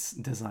is its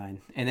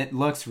design. And it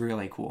looks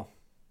really cool.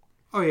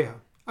 Oh, yeah.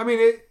 I mean,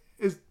 it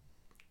is...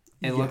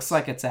 It looks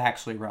like it's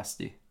actually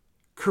Rusty.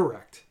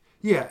 Correct.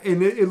 Yeah,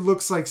 and it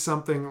looks like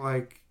something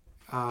like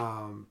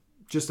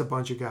just a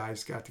bunch of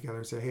guys got together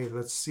and said, "Hey,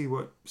 let's see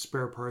what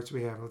spare parts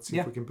we have. Let's see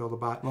if we can build a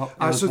bot."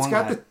 Well, so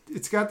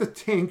it's got the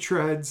tank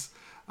treads.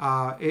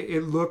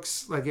 It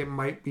looks like it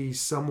might be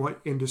somewhat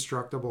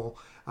indestructible.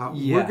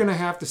 We're gonna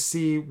have to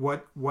see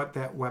what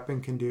that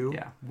weapon can do.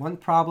 Yeah. One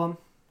problem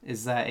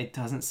is that it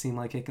doesn't seem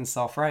like it can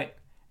self-right,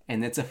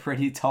 and it's a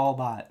pretty tall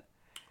bot.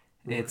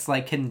 It's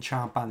like hitting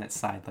Chomp on its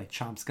side. Like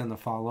Chomp's gonna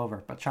fall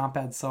over, but Chomp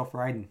had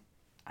self-riding.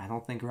 I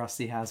don't think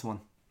Rusty has one.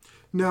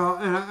 No,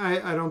 and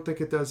I don't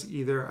think it does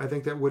either. I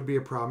think that would be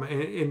a problem,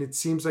 and it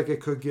seems like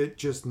it could get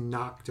just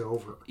knocked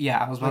over.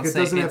 Yeah, I was about to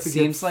say it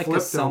seems like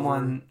if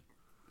someone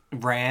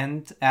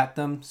ran at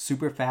them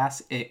super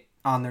fast,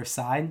 on their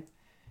side,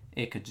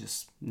 it could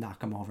just knock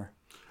them over.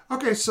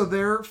 Okay, so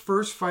their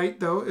first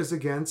fight though is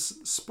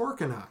against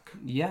Sporkanok.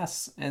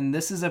 Yes, and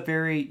this is a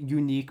very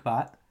unique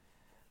bot.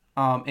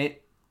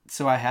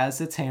 So it has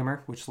its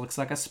hammer, which looks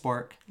like a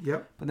spork.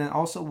 Yep. But then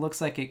also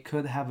looks like it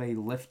could have a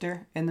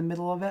lifter in the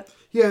middle of it.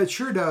 Yeah, it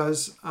sure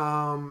does.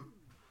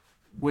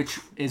 Which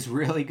is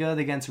really good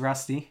against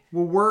Rusty.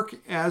 Will work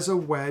as a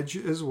wedge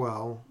as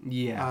well.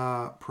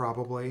 Yeah.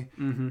 Probably.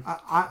 Mm-hmm.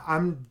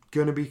 I'm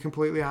going to be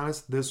completely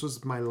honest. This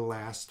was my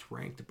last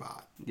ranked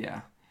bot.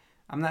 Yeah.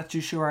 I'm not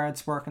too sure I had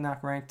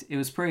Sporkanok ranked. It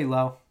was pretty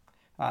low.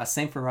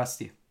 Same for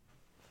Rusty.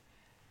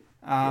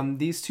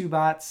 These two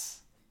bots...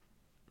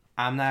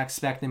 I'm not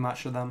expecting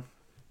much of them.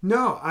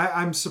 No,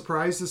 I'm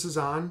surprised this is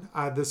on.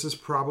 This is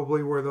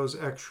probably where those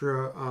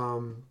extra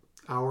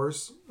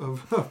hours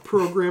of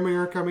programming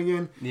are coming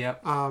in.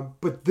 Yep.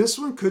 But this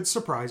one could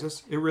surprise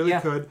us. It really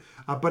could.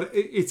 But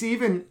it's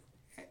even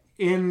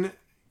in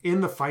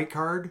the fight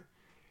card.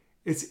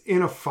 It's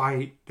in a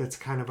fight that's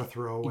kind of a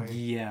throwaway.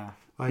 Yeah.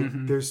 Like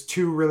there's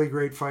 2 really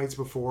great fights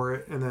before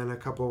it, and then a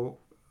couple.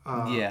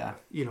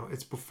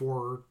 It's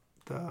before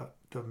the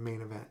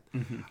main event.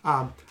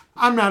 Mm-hmm.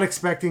 I'm not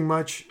expecting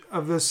much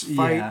of this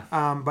fight,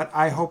 but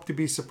I hope to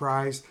be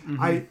surprised.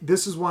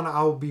 This is one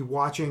I'll be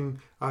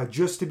watching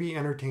just to be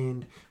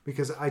entertained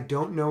because I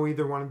don't know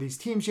either one of these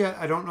teams yet.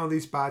 I don't know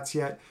these bots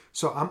yet.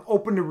 So I'm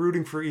open to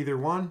rooting for either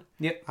one.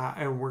 Yep.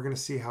 And we're going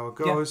to see how it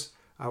goes.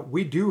 Yep.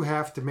 We do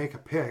have to make a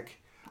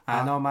pick.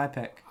 I know my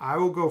pick. I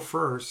will go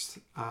first.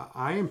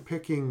 I am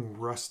picking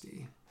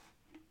Rusty.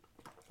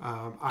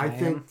 I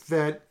think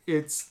that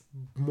it's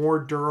more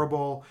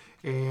durable,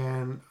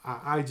 and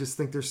I just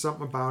think there's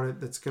something about it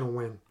that's going to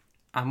win.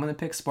 I'm going to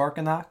pick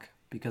Sporkanok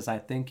because I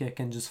think it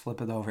can just flip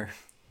it over.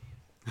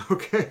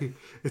 Okay.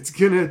 It's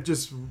going to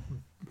just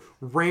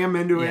ram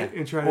into it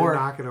and try to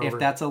knock it over. If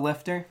that's a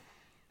lifter,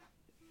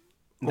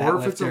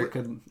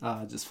 could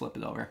just flip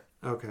it over.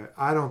 Okay.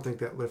 I don't think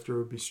that lifter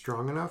would be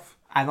strong enough.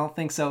 I don't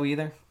think so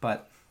either,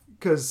 but...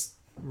 Because...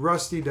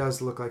 Rusty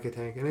does look like a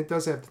tank, and it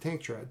does have the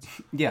tank treads.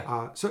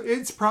 Yeah. So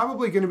it's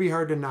probably going to be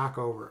hard to knock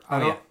over. I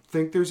don't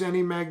think there's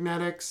any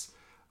magnetics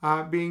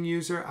being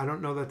used there. I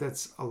don't know that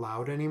that's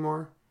allowed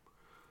anymore.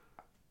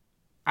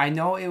 I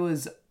know it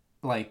was,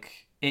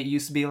 it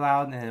used to be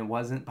allowed, and it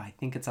wasn't, but I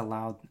think it's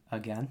allowed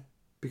again.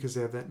 Because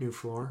they have that new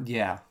floor?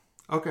 Yeah.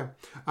 Okay.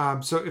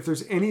 So if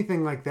there's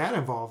anything like that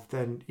involved,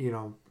 then,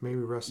 maybe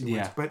Rusty wins.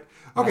 Yeah. But,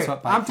 okay,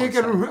 I'm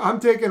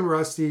taking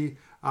Rusty.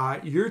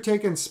 You're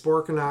taking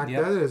Sporkanock.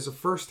 Yep. That is the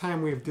first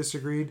time we've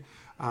disagreed.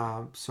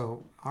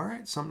 So, all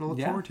right, something to look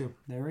forward to.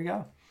 There we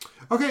go.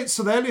 Okay,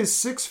 so that is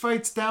 6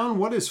 fights down.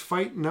 What is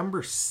fight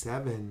number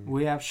 7?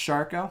 We have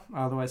Sharko,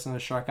 otherwise known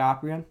as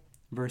Sharkoprian,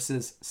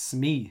 versus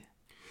Smee.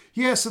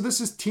 Yeah, so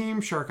this is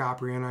Team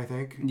Sharkoprian, I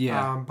think.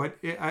 Yeah. But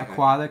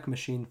Aquatic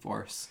Machine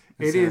Force.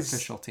 It is their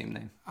official team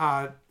name.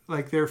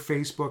 Like their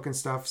Facebook and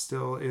stuff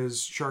still is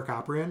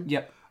Sharkoprian.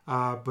 Yep.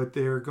 But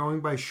they're going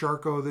by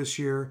Sharko this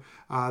year.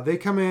 They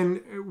come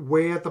in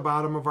way at the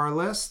bottom of our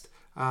list.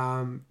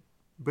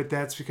 But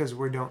that's because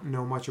we don't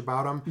know much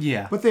about them.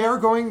 Yeah. But they are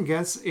going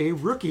against a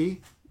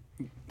rookie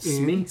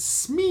in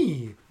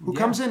Smee, who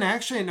comes in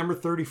actually at number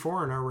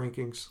 34 in our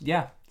rankings.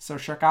 Yeah. So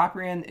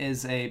Sharkoprian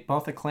is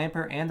both a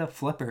clamper and a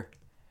flipper,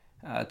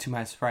 to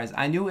my surprise.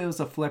 I knew it was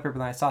a flipper, but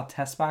when I saw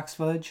test box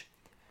footage,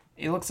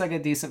 it looks like a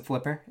decent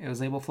flipper. It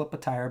was able to flip a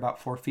tire about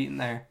 4 feet in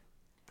there.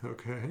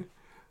 Okay.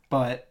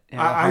 But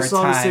I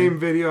saw the same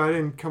video. I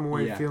didn't come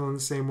away feeling the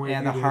same way.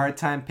 And a hard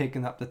time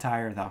picking up the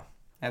tire, though.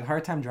 I had a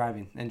hard time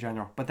driving in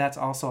general. But that's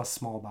also a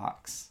small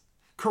box.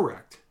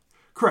 Correct.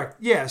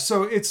 Yeah,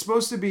 so it's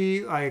supposed to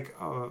be like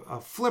a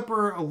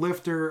flipper, a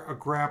lifter, a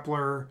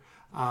grappler.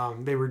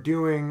 They were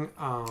doing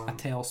a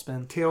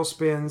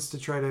tailspins to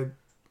try to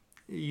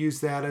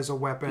use that as a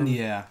weapon.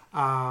 Yeah.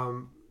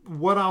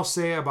 What I'll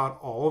say about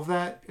all of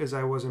that is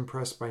I was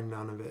impressed by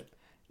none of it.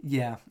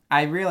 Yeah,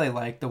 I really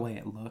like the way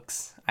it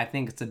looks. I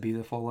think it's a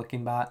beautiful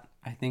looking bot.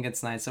 I think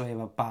it's nice that we have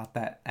a bot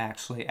that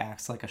actually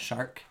acts like a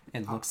shark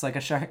and looks like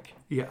a shark.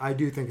 Yeah, I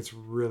do think it's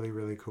really,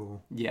 really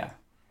cool. Yeah.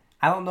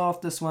 I don't know if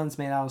this one's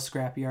made out of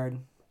scrapyard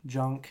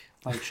junk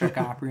like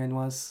Sharkoprian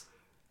was.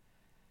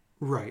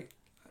 Right.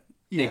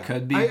 Yeah. It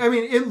could be. I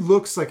mean, it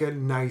looks like a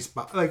nice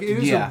bot. Like, it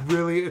is a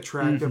really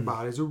attractive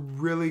bot. It's a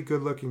really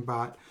good-looking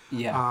bot.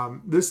 Yeah.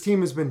 This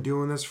team has been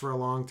doing this for a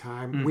long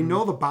time. We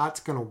know the bot's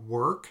going to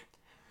work.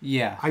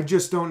 Yeah. I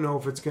just don't know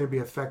if it's going to be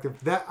effective.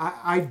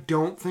 I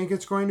don't think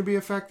it's going to be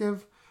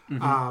effective.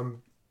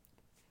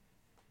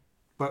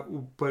 But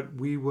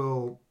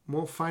we'll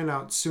find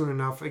out soon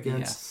enough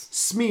against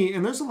Smee.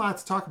 And there's a lot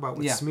to talk about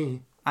with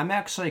Smee. I'm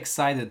actually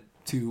excited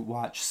to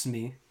watch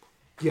Smee.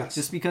 Yes.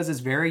 Just because it's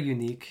very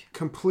unique.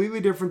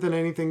 Completely different than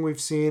anything we've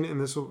seen, and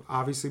this will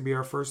obviously be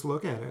our first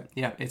look at it.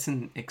 Yeah, it's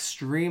an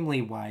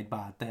extremely wide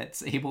bot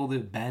that's able to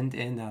bend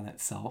in on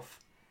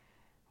itself.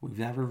 We've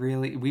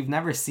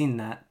never seen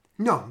that.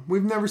 No,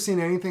 we've never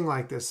seen anything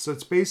like this. So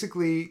it's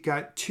basically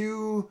got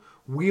 2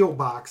 wheel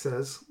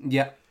boxes.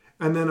 Yep.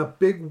 And then a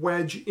big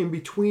wedge in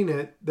between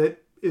it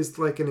that is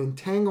like an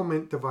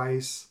entanglement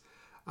device.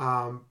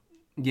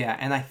 Yeah,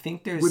 and I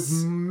think there's with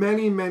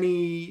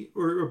many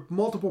or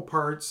multiple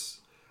parts,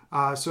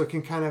 so it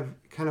can kind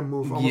of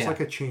move almost like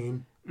a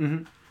chain.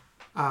 Mm-hmm.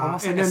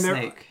 Almost and like then a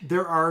snake.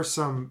 There are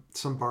some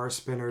bar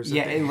spinners.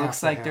 Yeah, it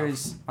looks like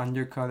there's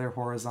undercut or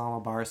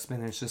horizontal bar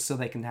spinners just so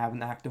they can have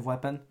an active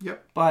weapon.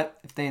 Yep. But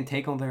if they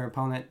entangle their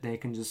opponent, they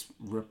can just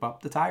rip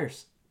up the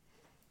tires.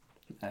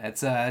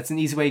 It's an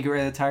easy way to get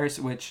rid of the tires,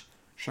 which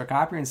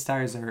Sharkoprian's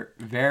tires are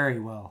very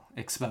well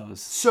exposed.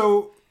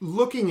 So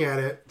looking at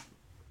it,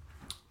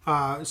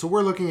 so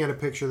we're looking at a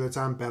picture that's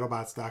on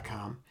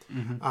BattleBots.com,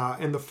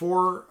 and the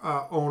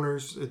 4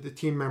 owners, the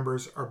team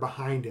members, are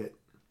behind it.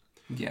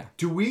 Yeah.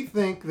 Do we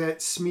think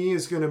that Smee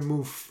is going to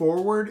move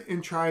forward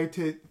and try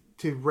to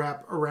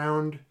wrap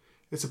around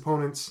its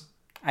opponents?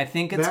 I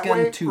think it's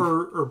going to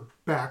or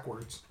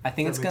backwards. I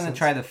think it's going to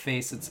try to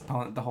face its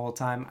opponent the whole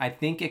time. I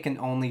think it can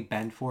only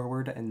bend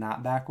forward and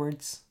not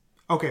backwards.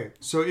 Okay,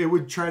 so it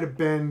would try to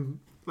bend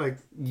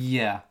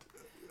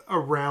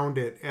around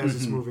it as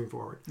it's moving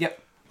forward. Yep.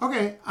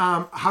 Okay,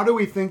 how do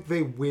we think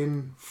they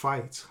win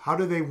fights? How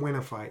do they win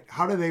a fight?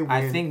 How do they win?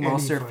 I think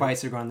most of their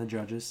fights are going to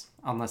judges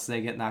unless they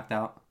get knocked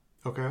out.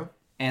 Okay.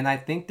 And I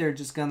think they're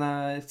just going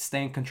to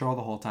stay in control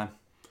the whole time.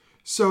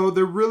 So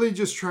they're really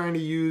just trying to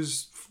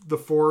use the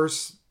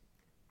force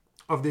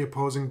of the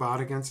opposing bot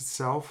against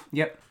itself.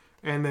 Yep.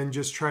 And then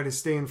just try to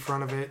stay in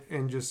front of it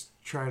and just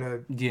try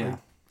to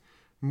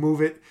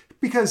move it.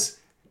 Because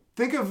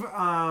think of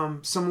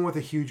someone with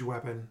a huge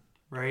weapon,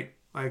 right?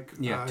 Like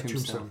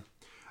Tombstone.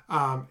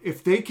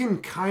 If they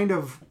can kind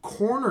of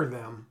corner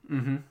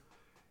them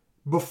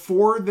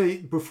before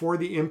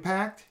the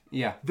impact,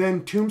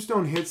 then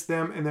Tombstone hits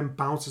them and then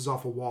bounces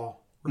off a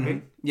wall,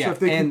 right? Yeah. So if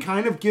they can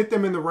kind of get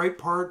them in the right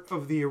part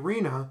of the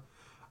arena,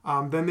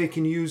 then they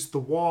can use the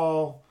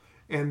wall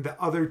and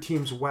the other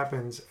team's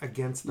weapons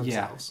against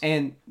themselves. Yeah,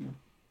 and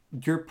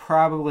you're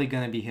probably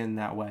going to be hitting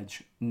that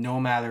wedge no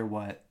matter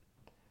what.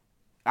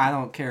 I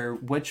don't care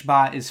which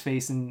bot is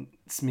facing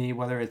Smee,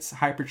 whether it's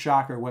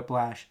Hypershock or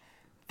Whiplash,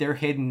 they're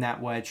hitting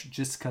that wedge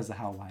just because of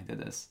how wide it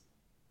is.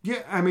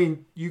 Yeah, I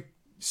mean,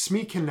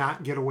 Smee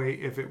cannot get away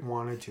if it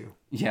wanted to.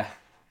 Yeah.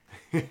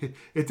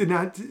 It did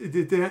not.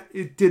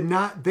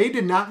 They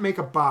did not make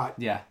a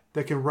bot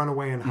that can run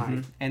away and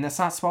hide. And it's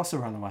not supposed to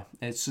run away.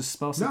 It's just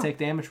supposed to take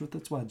damage with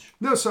its wedge.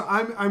 No, so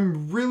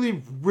I'm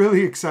really,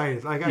 really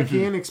excited. Like, I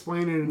can't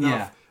explain it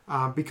enough.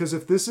 Because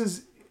if this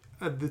is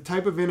the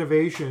type of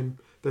innovation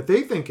that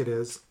they think it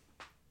is,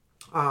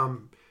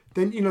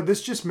 then,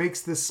 this just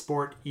makes this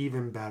sport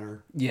even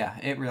better. Yeah,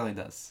 it really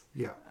does.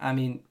 Yeah. I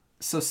mean,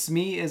 so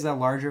SME is a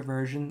larger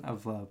version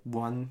of a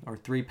 1 or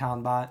 3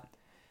 pound bot.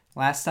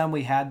 Last time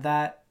we had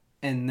that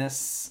in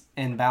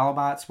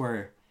BattleBots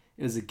where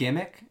it was a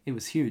gimmick, it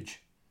was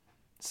huge.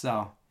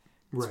 So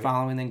it's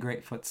following in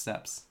great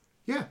footsteps.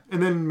 Yeah.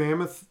 And then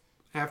Mammoth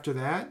after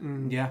that,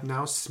 and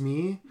now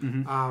SME.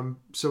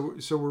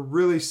 So we're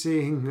really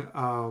seeing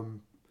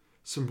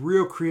some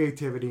real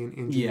creativity and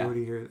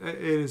ingenuity here.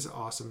 It is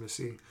awesome to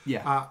see.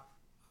 Yeah.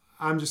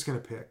 I'm just going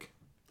to pick.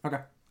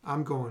 Okay.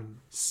 I'm going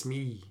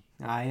SME.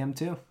 I am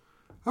too.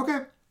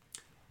 Okay.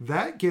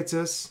 That gets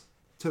us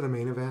to the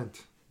main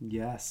event.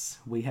 Yes.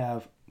 We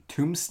have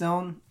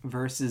Tombstone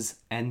versus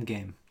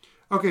Endgame.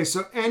 Okay,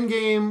 so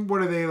Endgame,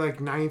 what are they, like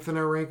 9th in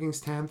our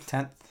rankings?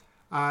 10th?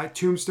 10th.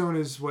 Tombstone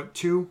is what,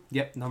 2?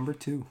 Yep, number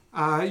 2.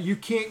 You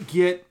can't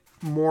get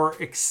more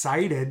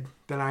excited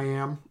than I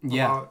am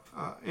about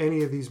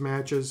any of these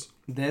matches.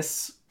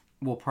 This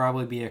will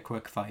probably be a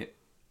quick fight.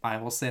 I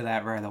will say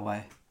that right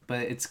away.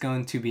 But it's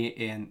going to be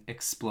an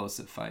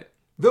explosive fight.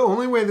 The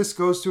only way this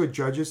goes to a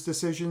judge's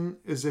decision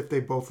is if they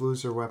both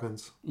lose their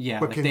weapons.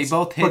 Yeah, but they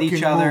both hit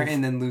each other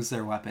and then lose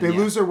their weapon. They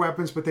lose their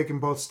weapons, but they can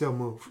both still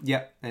move.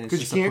 Yep.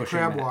 Because you can't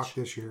crab walk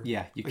this year.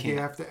 Yeah, you can't. You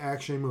have to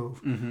actually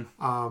move.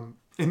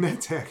 And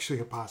that's actually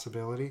a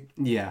possibility.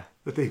 Yeah.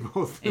 That they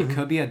both... It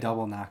could be a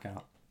double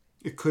knockout.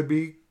 It could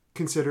be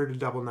considered a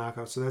double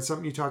knockout. So that's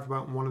something you talked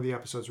about in one of the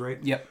episodes, right?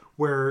 Yep.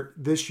 Where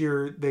this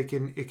year it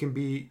can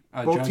be...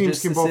 A both teams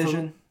can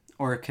decision,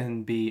 or it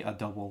can be a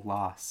double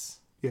loss.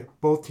 Yeah,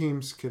 both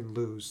teams can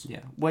lose.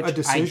 Yeah, which a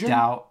decision? I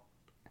doubt.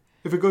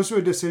 If it goes to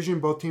a decision,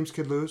 both teams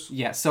could lose?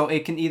 Yeah, so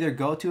it can either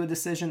go to a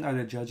decision or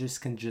the judges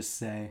can just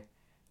say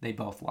they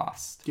both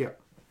lost. Yeah.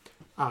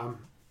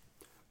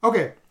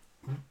 Okay.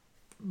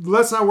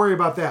 Let's not worry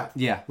about that.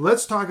 Yeah.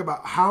 Let's talk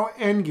about how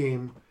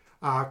Endgame...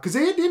 Because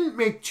they didn't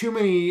make too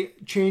many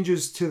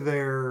changes to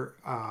their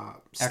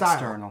style.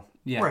 External.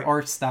 Yeah, right.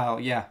 Or style,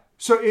 yeah.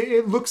 So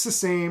it looks the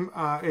same.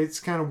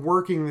 It's kind of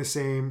working the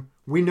same.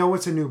 We know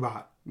it's a new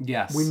bot.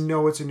 Yes. We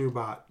know it's a new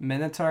bot.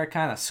 Minotaur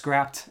kind of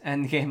scrapped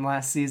Endgame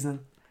last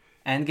season.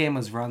 Endgame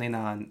was running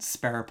on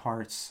spare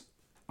parts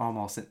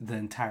almost the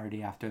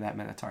entirety after that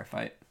Minotaur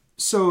fight.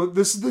 So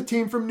this is the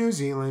team from New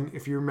Zealand.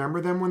 If you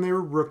remember them when they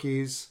were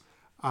rookies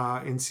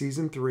in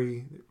Season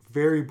 3,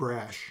 very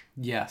brash.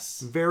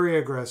 Yes. Very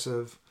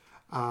aggressive.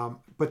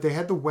 But they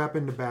had the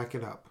weapon to back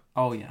it up.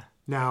 Oh, yeah.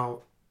 Now,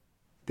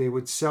 they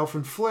would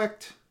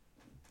self-inflict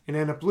and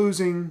end up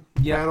losing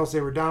battles they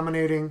were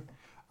dominating.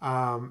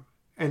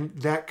 And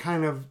that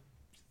kind of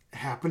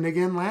happened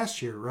again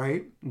last year,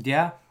 right?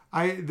 Yeah.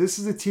 This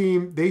is a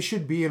team, they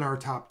should be in our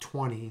top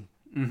 20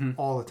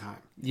 all the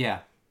time. Yeah.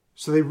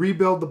 So they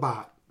rebuild the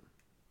bot.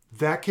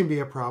 That can be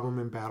a problem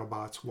in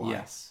BattleBots. Why?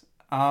 Yes.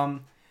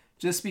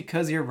 Just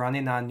because you're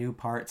running on new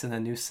parts and a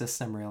new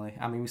system, really.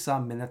 I mean, we saw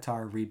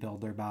Minotaur rebuild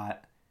their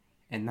bot,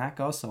 and not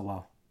go so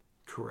well.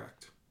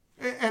 Correct.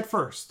 At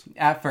first.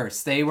 At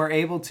first. They were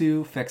able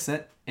to fix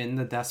it in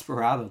the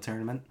Desperado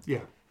tournament.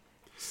 Yeah.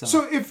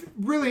 So if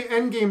really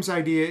Endgame's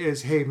idea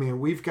is, hey man,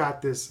 we've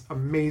got this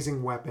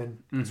amazing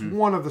weapon. It's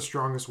one of the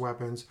strongest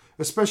weapons,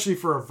 especially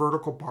for a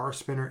vertical bar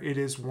spinner. It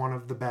is one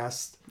of the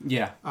best.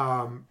 Yeah.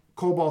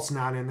 Cobalt's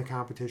not in the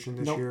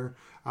competition this year,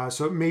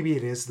 so maybe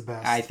it is the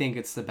best. I think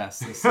it's the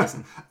best this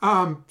season.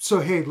 So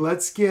hey,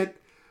 let's get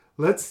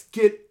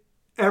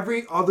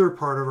every other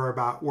part of our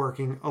bot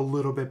working a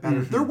little bit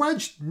better. Their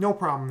wedge, no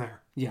problem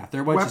there. Yeah,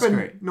 their wedge is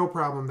great. No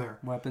problem there.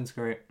 Weapon's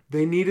great.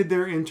 They needed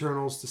their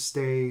internals to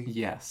stay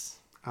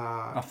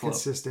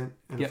consistent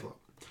and afloat.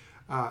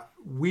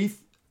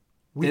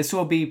 This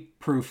will be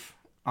proof.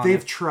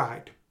 They've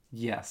tried.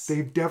 Yes.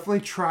 They've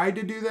definitely tried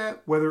to do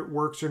that. Whether it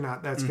works or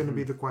not, that's going to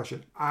be the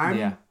question.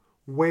 I'm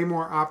way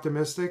more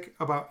optimistic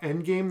about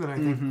Endgame than I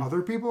think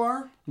other people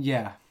are.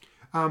 Yeah.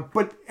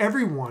 But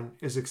everyone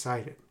is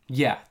excited.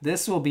 Yeah.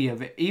 This will be,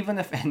 even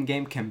if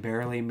Endgame can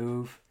barely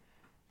move,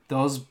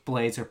 those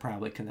blades are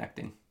probably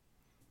connecting.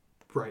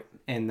 Right.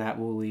 And that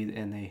will lead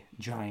in a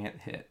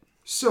giant hit.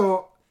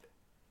 So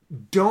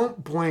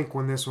don't blink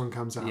when this one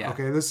comes out. Yeah.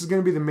 Okay. This is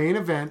going to be the main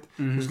event.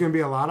 There's going to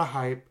be a lot of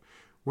hype.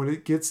 When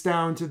it gets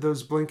down to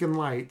those blinking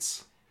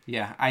lights,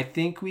 yeah, I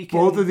think we can...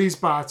 both of these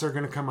bots are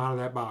going to come out of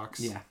that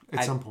box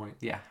at some point.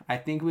 Yeah, I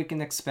think we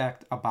can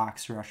expect a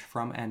box rush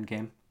from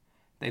Endgame.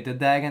 They did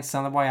that against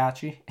Son of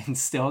Boyachi and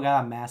still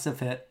got a massive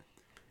hit.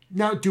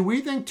 Now, do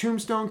we think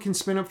Tombstone can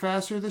spin up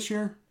faster this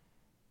year?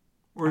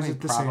 Or is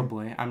it the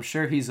probably. same? I'm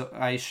sure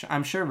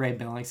I'm sure Ray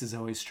Billings is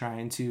always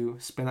trying to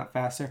spin up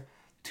faster.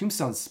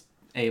 Tombstone's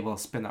able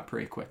to spin up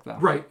pretty quick, though.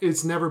 Right.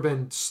 It's never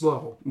been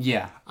slow.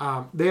 Yeah.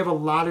 They have a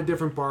lot of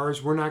different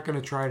bars. We're not going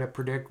to try to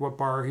predict what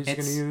bar he's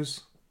going to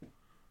use.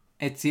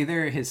 It's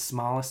either his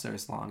smallest or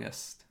his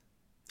longest.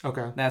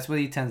 Okay. That's what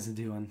he tends to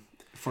do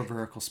for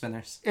vertical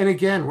spinners. And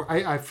again,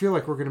 I feel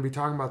like we're going to be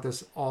talking about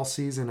this all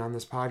season on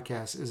this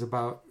podcast is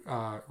about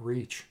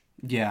reach.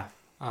 Yeah.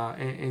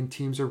 And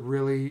teams are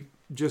really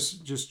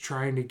just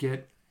trying to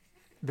get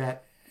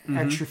that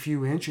extra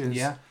few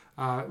inches,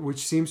 which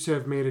seems to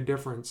have made a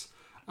difference.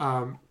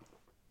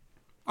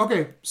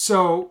 Okay,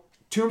 so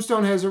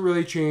Tombstone hasn't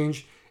really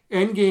changed.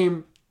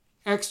 Endgame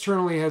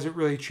externally hasn't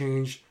really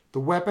changed. The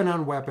weapon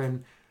on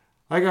weapon,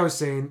 like I was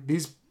saying,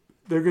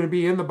 they're going to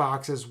be in the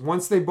boxes.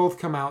 Once they both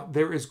come out,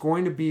 there is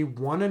going to be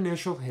one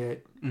initial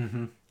hit.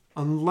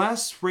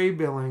 Unless Ray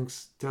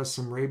Billings does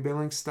some Ray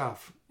Billings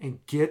stuff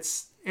and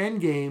gets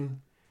Endgame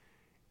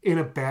in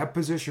a bad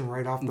position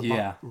right off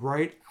the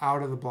right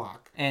out of the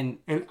block. And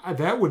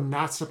that would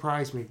not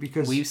surprise me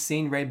because we've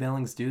seen Ray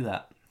Billings do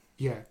that.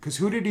 Yeah, because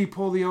who did he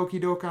pull the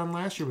okie doke on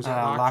last year? Was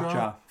that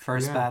Lockjaw?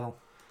 First battle.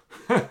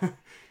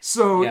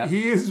 So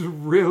he is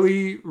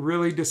really,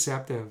 really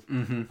deceptive.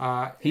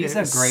 He's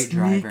a great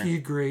driver. Sneaky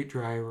great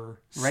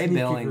driver. Ray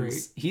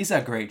Billings, he's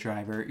a great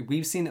driver.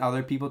 We've seen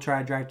other people try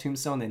to drive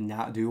Tombstone and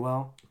not do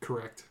well.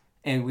 Correct.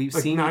 And we've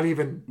seen not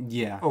even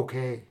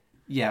okay.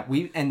 Yeah,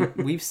 we've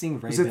seen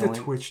Ray Billings. Is it the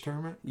Twitch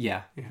tournament?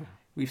 Yeah.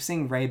 We've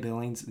seen Ray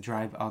Billings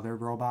drive other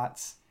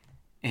robots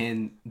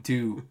and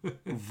do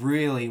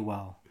really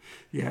well.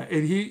 Yeah,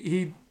 and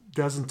he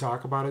doesn't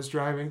talk about his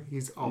driving.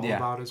 He's all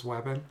about his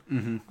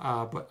weapon.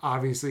 But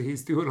obviously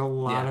he's doing a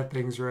lot of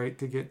things right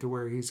to get to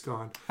where he's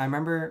gone. I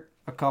remember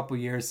a couple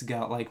years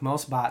ago, like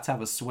most bots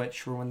have a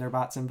switch for when their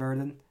bot's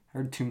inverted. I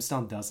heard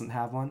Tombstone doesn't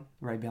have one.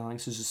 Ray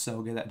Billings is just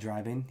so good at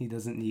driving. He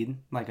doesn't need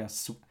like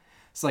it's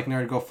like in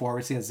order to go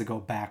forwards, he has to go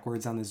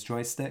backwards on his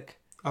joystick.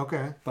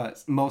 Okay.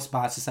 But most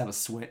bots just have a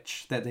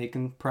switch that they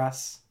can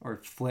press or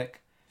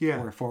flick.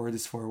 Yeah. Or forward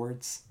is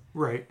forwards.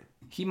 Right.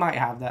 He might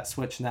have that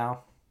switch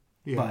now.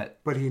 Yeah.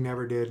 But he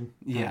never did.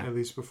 Yeah. At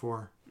least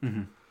before.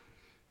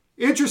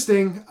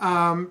 Interesting.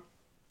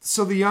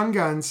 So the Young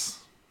Guns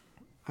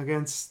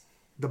against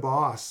the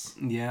boss.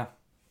 Yeah.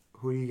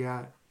 Who do you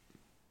got?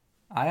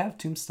 I have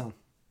Tombstone.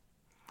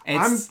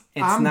 I'm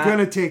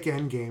gonna take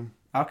Endgame.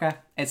 Okay.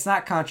 It's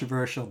not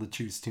controversial to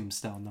choose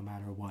Tombstone no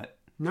matter what.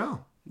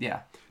 No. Yeah.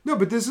 No,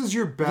 but this is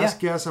your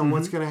best guess on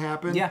what's going to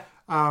happen. Yeah.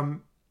 I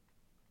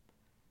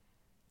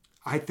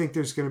think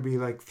there's going to be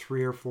like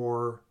 3 or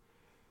 4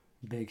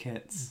 big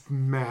hits,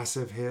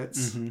 massive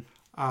hits.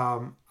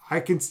 I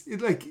can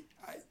like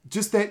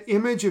just that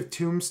image of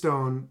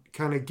Tombstone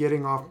kind of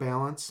getting off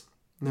balance,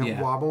 and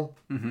that wobble,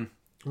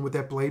 with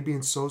that blade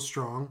being so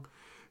strong.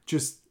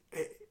 Just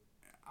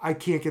I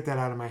can't get that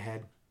out of my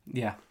head.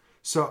 Yeah.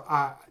 So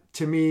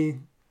to me,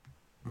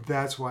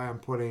 that's why I'm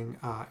putting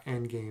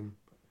Endgame.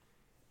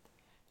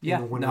 Yeah,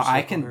 no,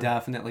 I can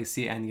definitely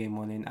see Endgame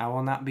winning. I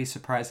will not be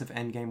surprised if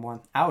Endgame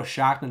won. I was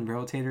shocked when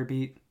Rotator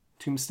beat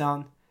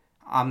Tombstone.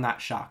 I'm not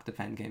shocked if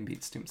Endgame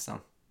beats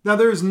Tombstone. Now,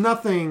 there's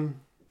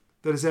nothing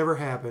that has ever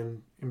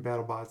happened in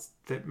BattleBots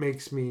that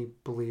makes me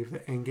believe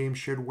that Endgame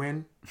should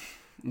win.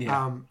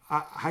 Yeah.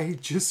 I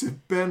just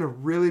have been a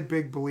really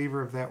big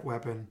believer of that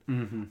weapon.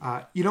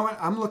 You know what?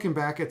 I'm looking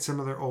back at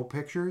some of their old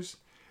pictures.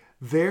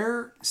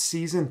 Their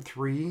season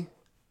 3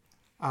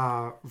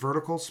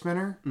 vertical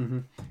spinner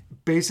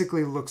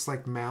basically looks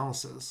like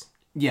Malice's.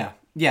 Yeah,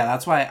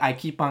 that's why I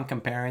keep on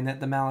comparing it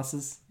to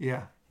Malice's.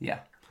 Yeah.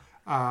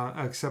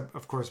 Except,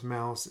 of course,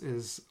 Malice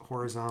is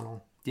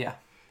horizontal. Yeah.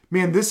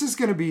 Man, this is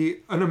going to be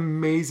an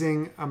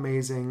amazing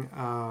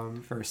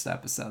first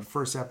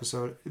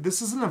episode.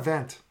 This is an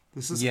event.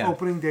 This is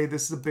opening day.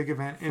 This is a big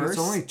event, and it's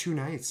only 2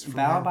 nights.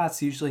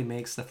 BattleBots usually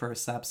makes the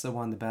first episode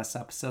one of the best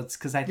episodes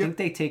because I think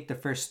they take the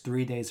first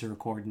 3 days of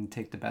recording and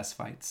take the best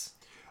fights.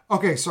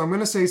 Okay, so I'm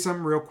going to say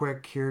something real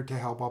quick here to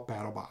help out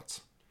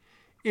BattleBots.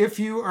 If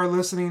you are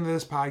listening to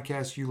this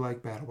podcast, you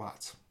like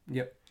BattleBots.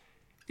 Yep.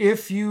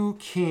 If you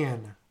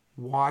can,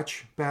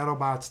 watch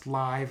BattleBots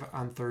live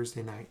on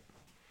Thursday night.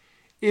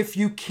 If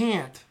you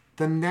can't,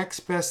 the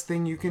next best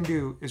thing you can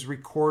do is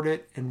record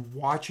it and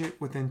watch it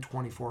within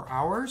 24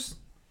 hours.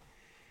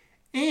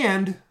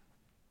 And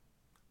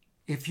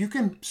if you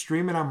can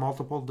stream it on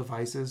multiple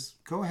devices,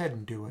 go ahead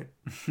and do it.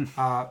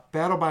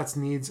 BattleBots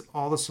needs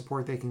all the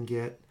support they can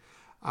get.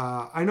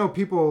 I know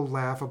people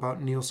laugh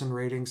about Nielsen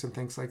ratings and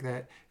things like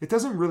that. It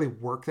doesn't really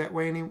work that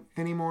way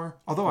anymore.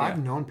 Although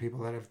I've known people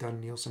that have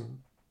done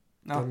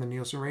the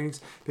Nielsen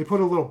ratings. They put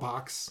a little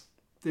box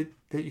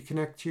that you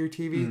connect to your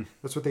TV.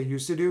 That's what they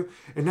used to do.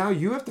 And now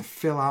you have to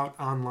fill out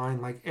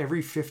online like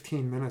every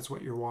 15 minutes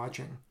what you're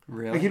watching.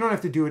 Really? Like you don't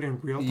have to do it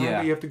in real time,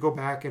 but you have to go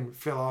back and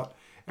fill out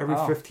every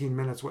 15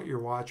 minutes what you're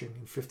watching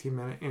in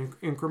 15-minute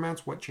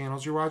increments, what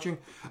channels you're watching.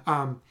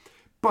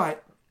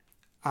 But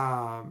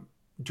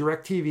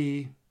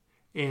DirecTV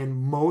and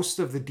most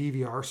of the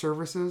DVR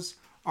services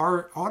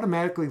are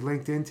automatically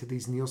linked into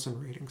these Nielsen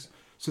ratings.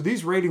 So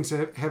these ratings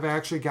have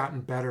actually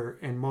gotten better,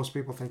 and most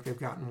people think they've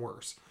gotten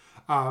worse.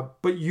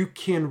 But you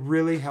can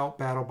really help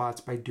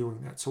BattleBots by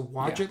doing that. So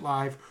watch it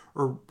live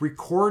or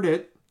record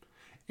it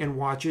and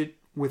watch it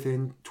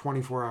within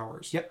 24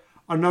 hours. Yep.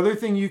 Another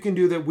thing you can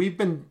do that we've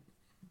been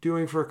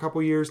doing for a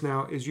couple years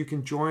now is you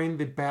can join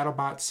the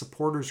BattleBots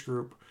supporters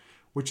group,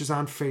 which is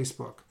on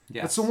Facebook.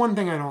 Yes. That's the one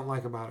thing I don't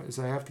like about it is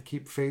I have to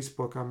keep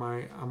Facebook on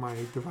my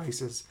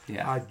devices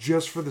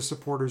just for the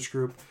supporters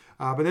group.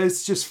 But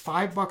it's just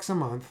 $5 a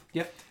month.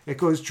 Yep. It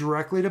goes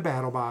directly to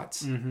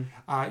BattleBots.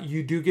 Mm-hmm.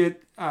 You do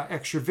get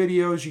extra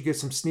videos. You get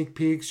some sneak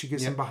peeks. You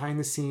get some behind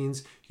the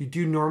scenes. You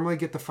do normally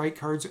get the fight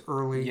cards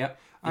early. Yep.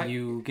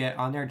 You get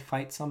honored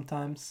fights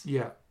sometimes.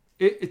 Yeah.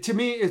 To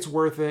me, it's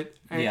worth it,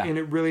 and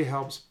it really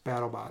helps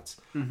BattleBots.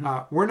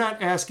 Mm-hmm. We're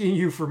not asking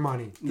you for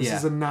money. This Yeah.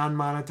 is a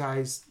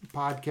non-monetized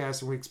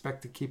podcast, and we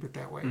expect to keep it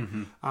that way.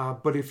 Mm-hmm.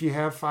 But if you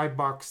have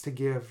 $5 to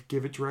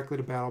give it directly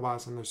to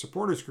BattleBots and their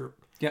supporters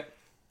group. Yep.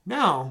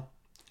 Now,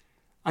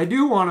 I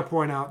do want to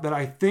point out that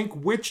I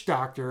think Witch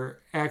Doctor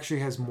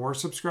actually has more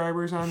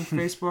subscribers on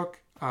Facebook.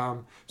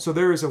 So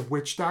there is a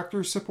Witch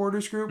Doctor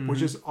supporters group,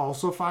 which is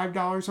also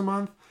 $5 a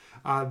month.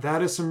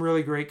 That is some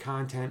really great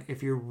content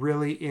if you're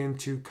really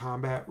into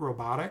combat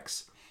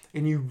robotics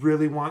and you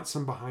really want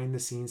some behind the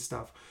scenes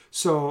stuff.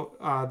 So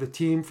the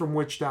team from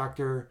Witch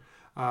Doctor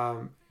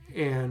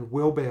and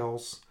Will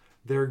Bales,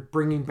 they're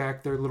bringing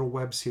back their little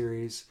web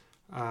series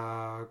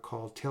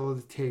called Tale of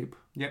the Tape.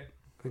 Yep.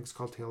 I think it's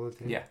called Tale of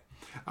the Tape.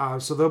 Yeah.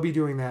 So they'll be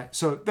doing that.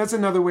 So that's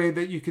another way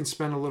that you can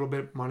spend a little bit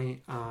of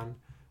money on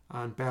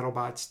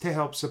BattleBots to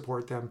help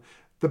support them.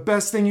 The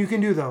best thing you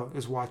can do, though,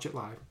 is watch it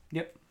live.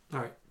 Yep. All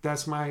right,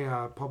 that's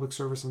my public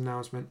service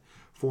announcement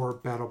for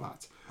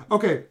BattleBots.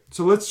 Okay,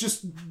 so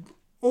let's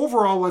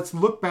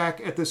look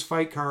back at this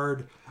fight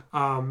card.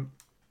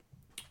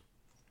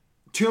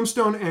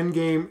 Tombstone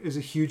Endgame is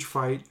a huge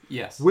fight.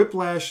 Yes.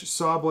 Whiplash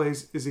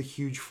Sawblaze is a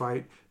huge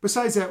fight.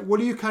 Besides that,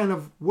 what are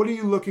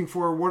you looking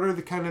for? What are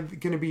the kind of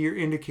going to be your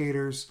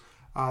indicators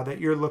that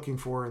you're looking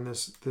for in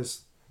this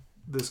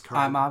card?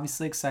 I'm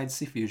obviously excited to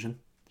see Fusion.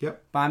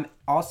 Yep. But I'm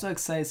also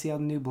excited to see how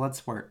the new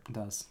Bloodsport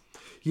does.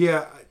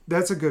 Yeah,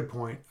 that's a good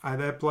point.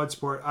 That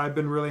Bloodsport, I've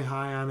been really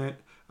high on it.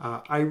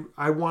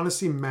 I want to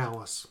see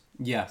Malice.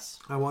 Yes.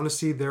 I want to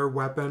see their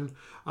weapon.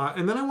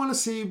 And then I want to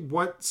see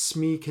what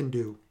Smee can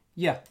do.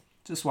 Yeah.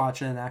 Just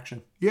watch it in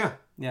action. Yeah.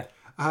 Yeah.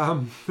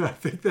 I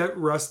think that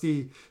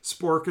Rusty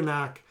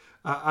Sporkanak,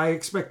 I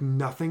expect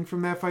nothing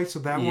from that fight, so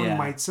that one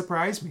might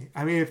surprise me.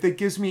 I mean, if it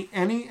gives me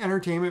any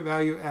entertainment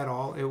value at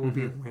all, it will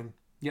be a win.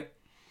 Yep.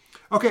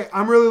 Okay,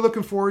 I'm really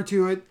looking forward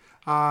to it.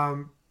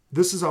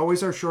 This is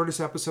always our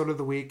shortest episode of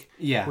the week,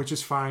 which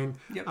is fine.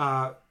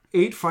 Yep.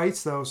 8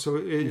 fights, though, so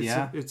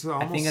it's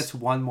almost... I think it's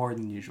one more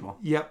than usual.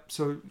 Yep,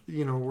 so,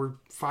 we're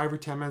 5 or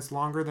 10 minutes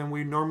longer than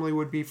we normally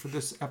would be for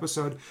this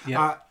episode.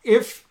 Yep.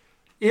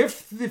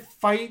 If the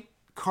fight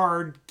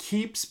card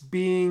keeps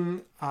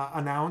being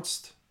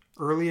announced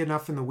early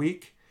enough in the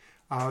week,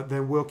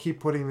 then we'll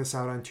keep putting this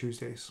out on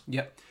Tuesdays.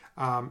 Yep.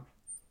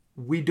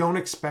 We don't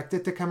expect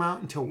it to come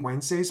out until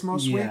Wednesdays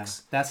most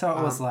weeks. That's how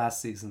it was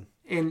last season.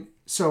 And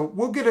so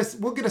we'll get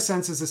a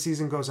sense as the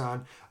season goes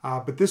on.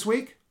 But this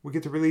week we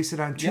get to release it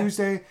on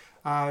Tuesday.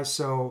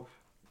 So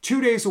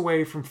 2 days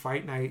away from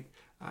Fight Night.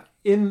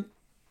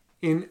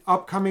 In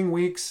upcoming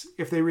weeks,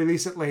 if they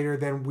release it later,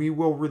 then we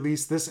will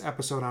release this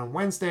episode on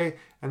Wednesday,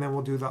 and then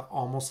we'll do the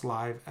almost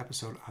live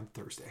episode on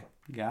Thursday.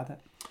 Got it.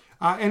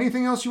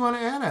 Anything else you want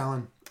to add,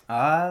 Alan?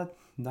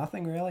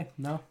 Nothing really.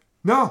 No.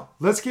 No.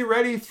 Let's get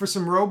ready for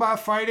some robot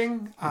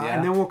fighting,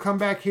 and then we'll come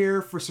back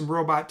here for some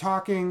robot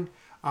talking.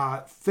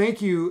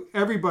 Thank you,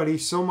 everybody,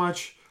 so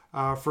much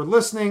for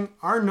listening.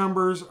 Our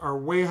numbers are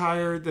way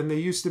higher than they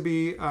used to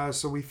be,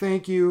 so we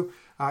thank you.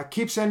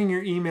 Keep sending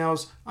your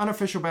emails,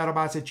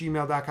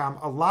 unofficialbattlebots@gmail.com.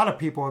 A lot of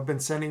people have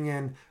been sending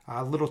in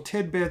little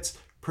tidbits,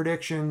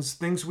 predictions,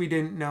 things we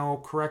didn't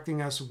know,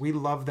 correcting us. We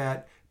love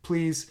that.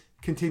 Please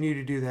continue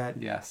to do that.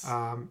 Yes.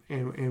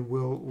 And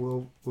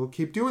we'll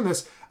keep doing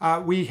this.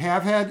 We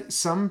have had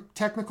some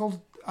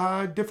technical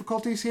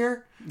difficulties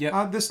here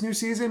this new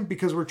season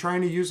because we're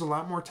trying to use a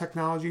lot more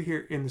technology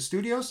here in the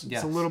studios.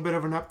 Yes. It's a little bit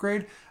of an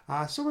upgrade.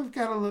 So we've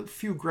got a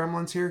few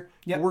gremlins here.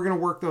 Yep. We're going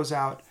to work those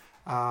out.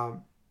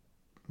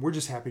 We're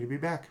just happy to be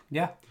back.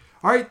 Yeah.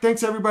 All right.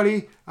 Thanks,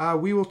 everybody.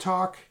 We will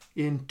talk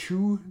in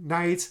 2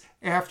 nights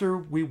after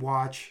we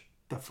watch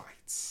the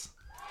fights.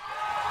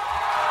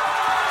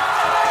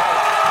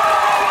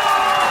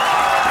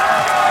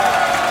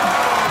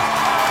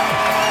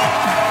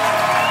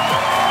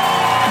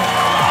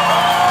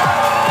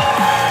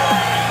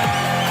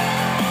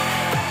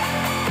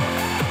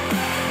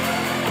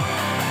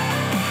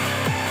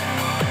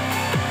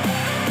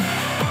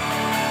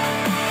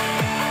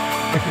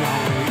 I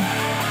cannot wait.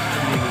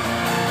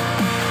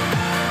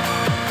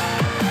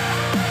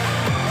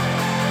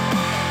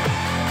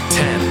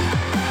 10,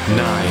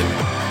 9,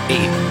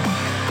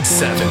 8,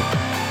 7,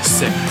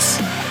 6,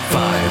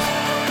 5,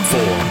 4,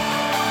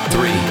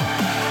 3,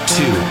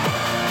 2,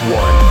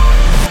 1.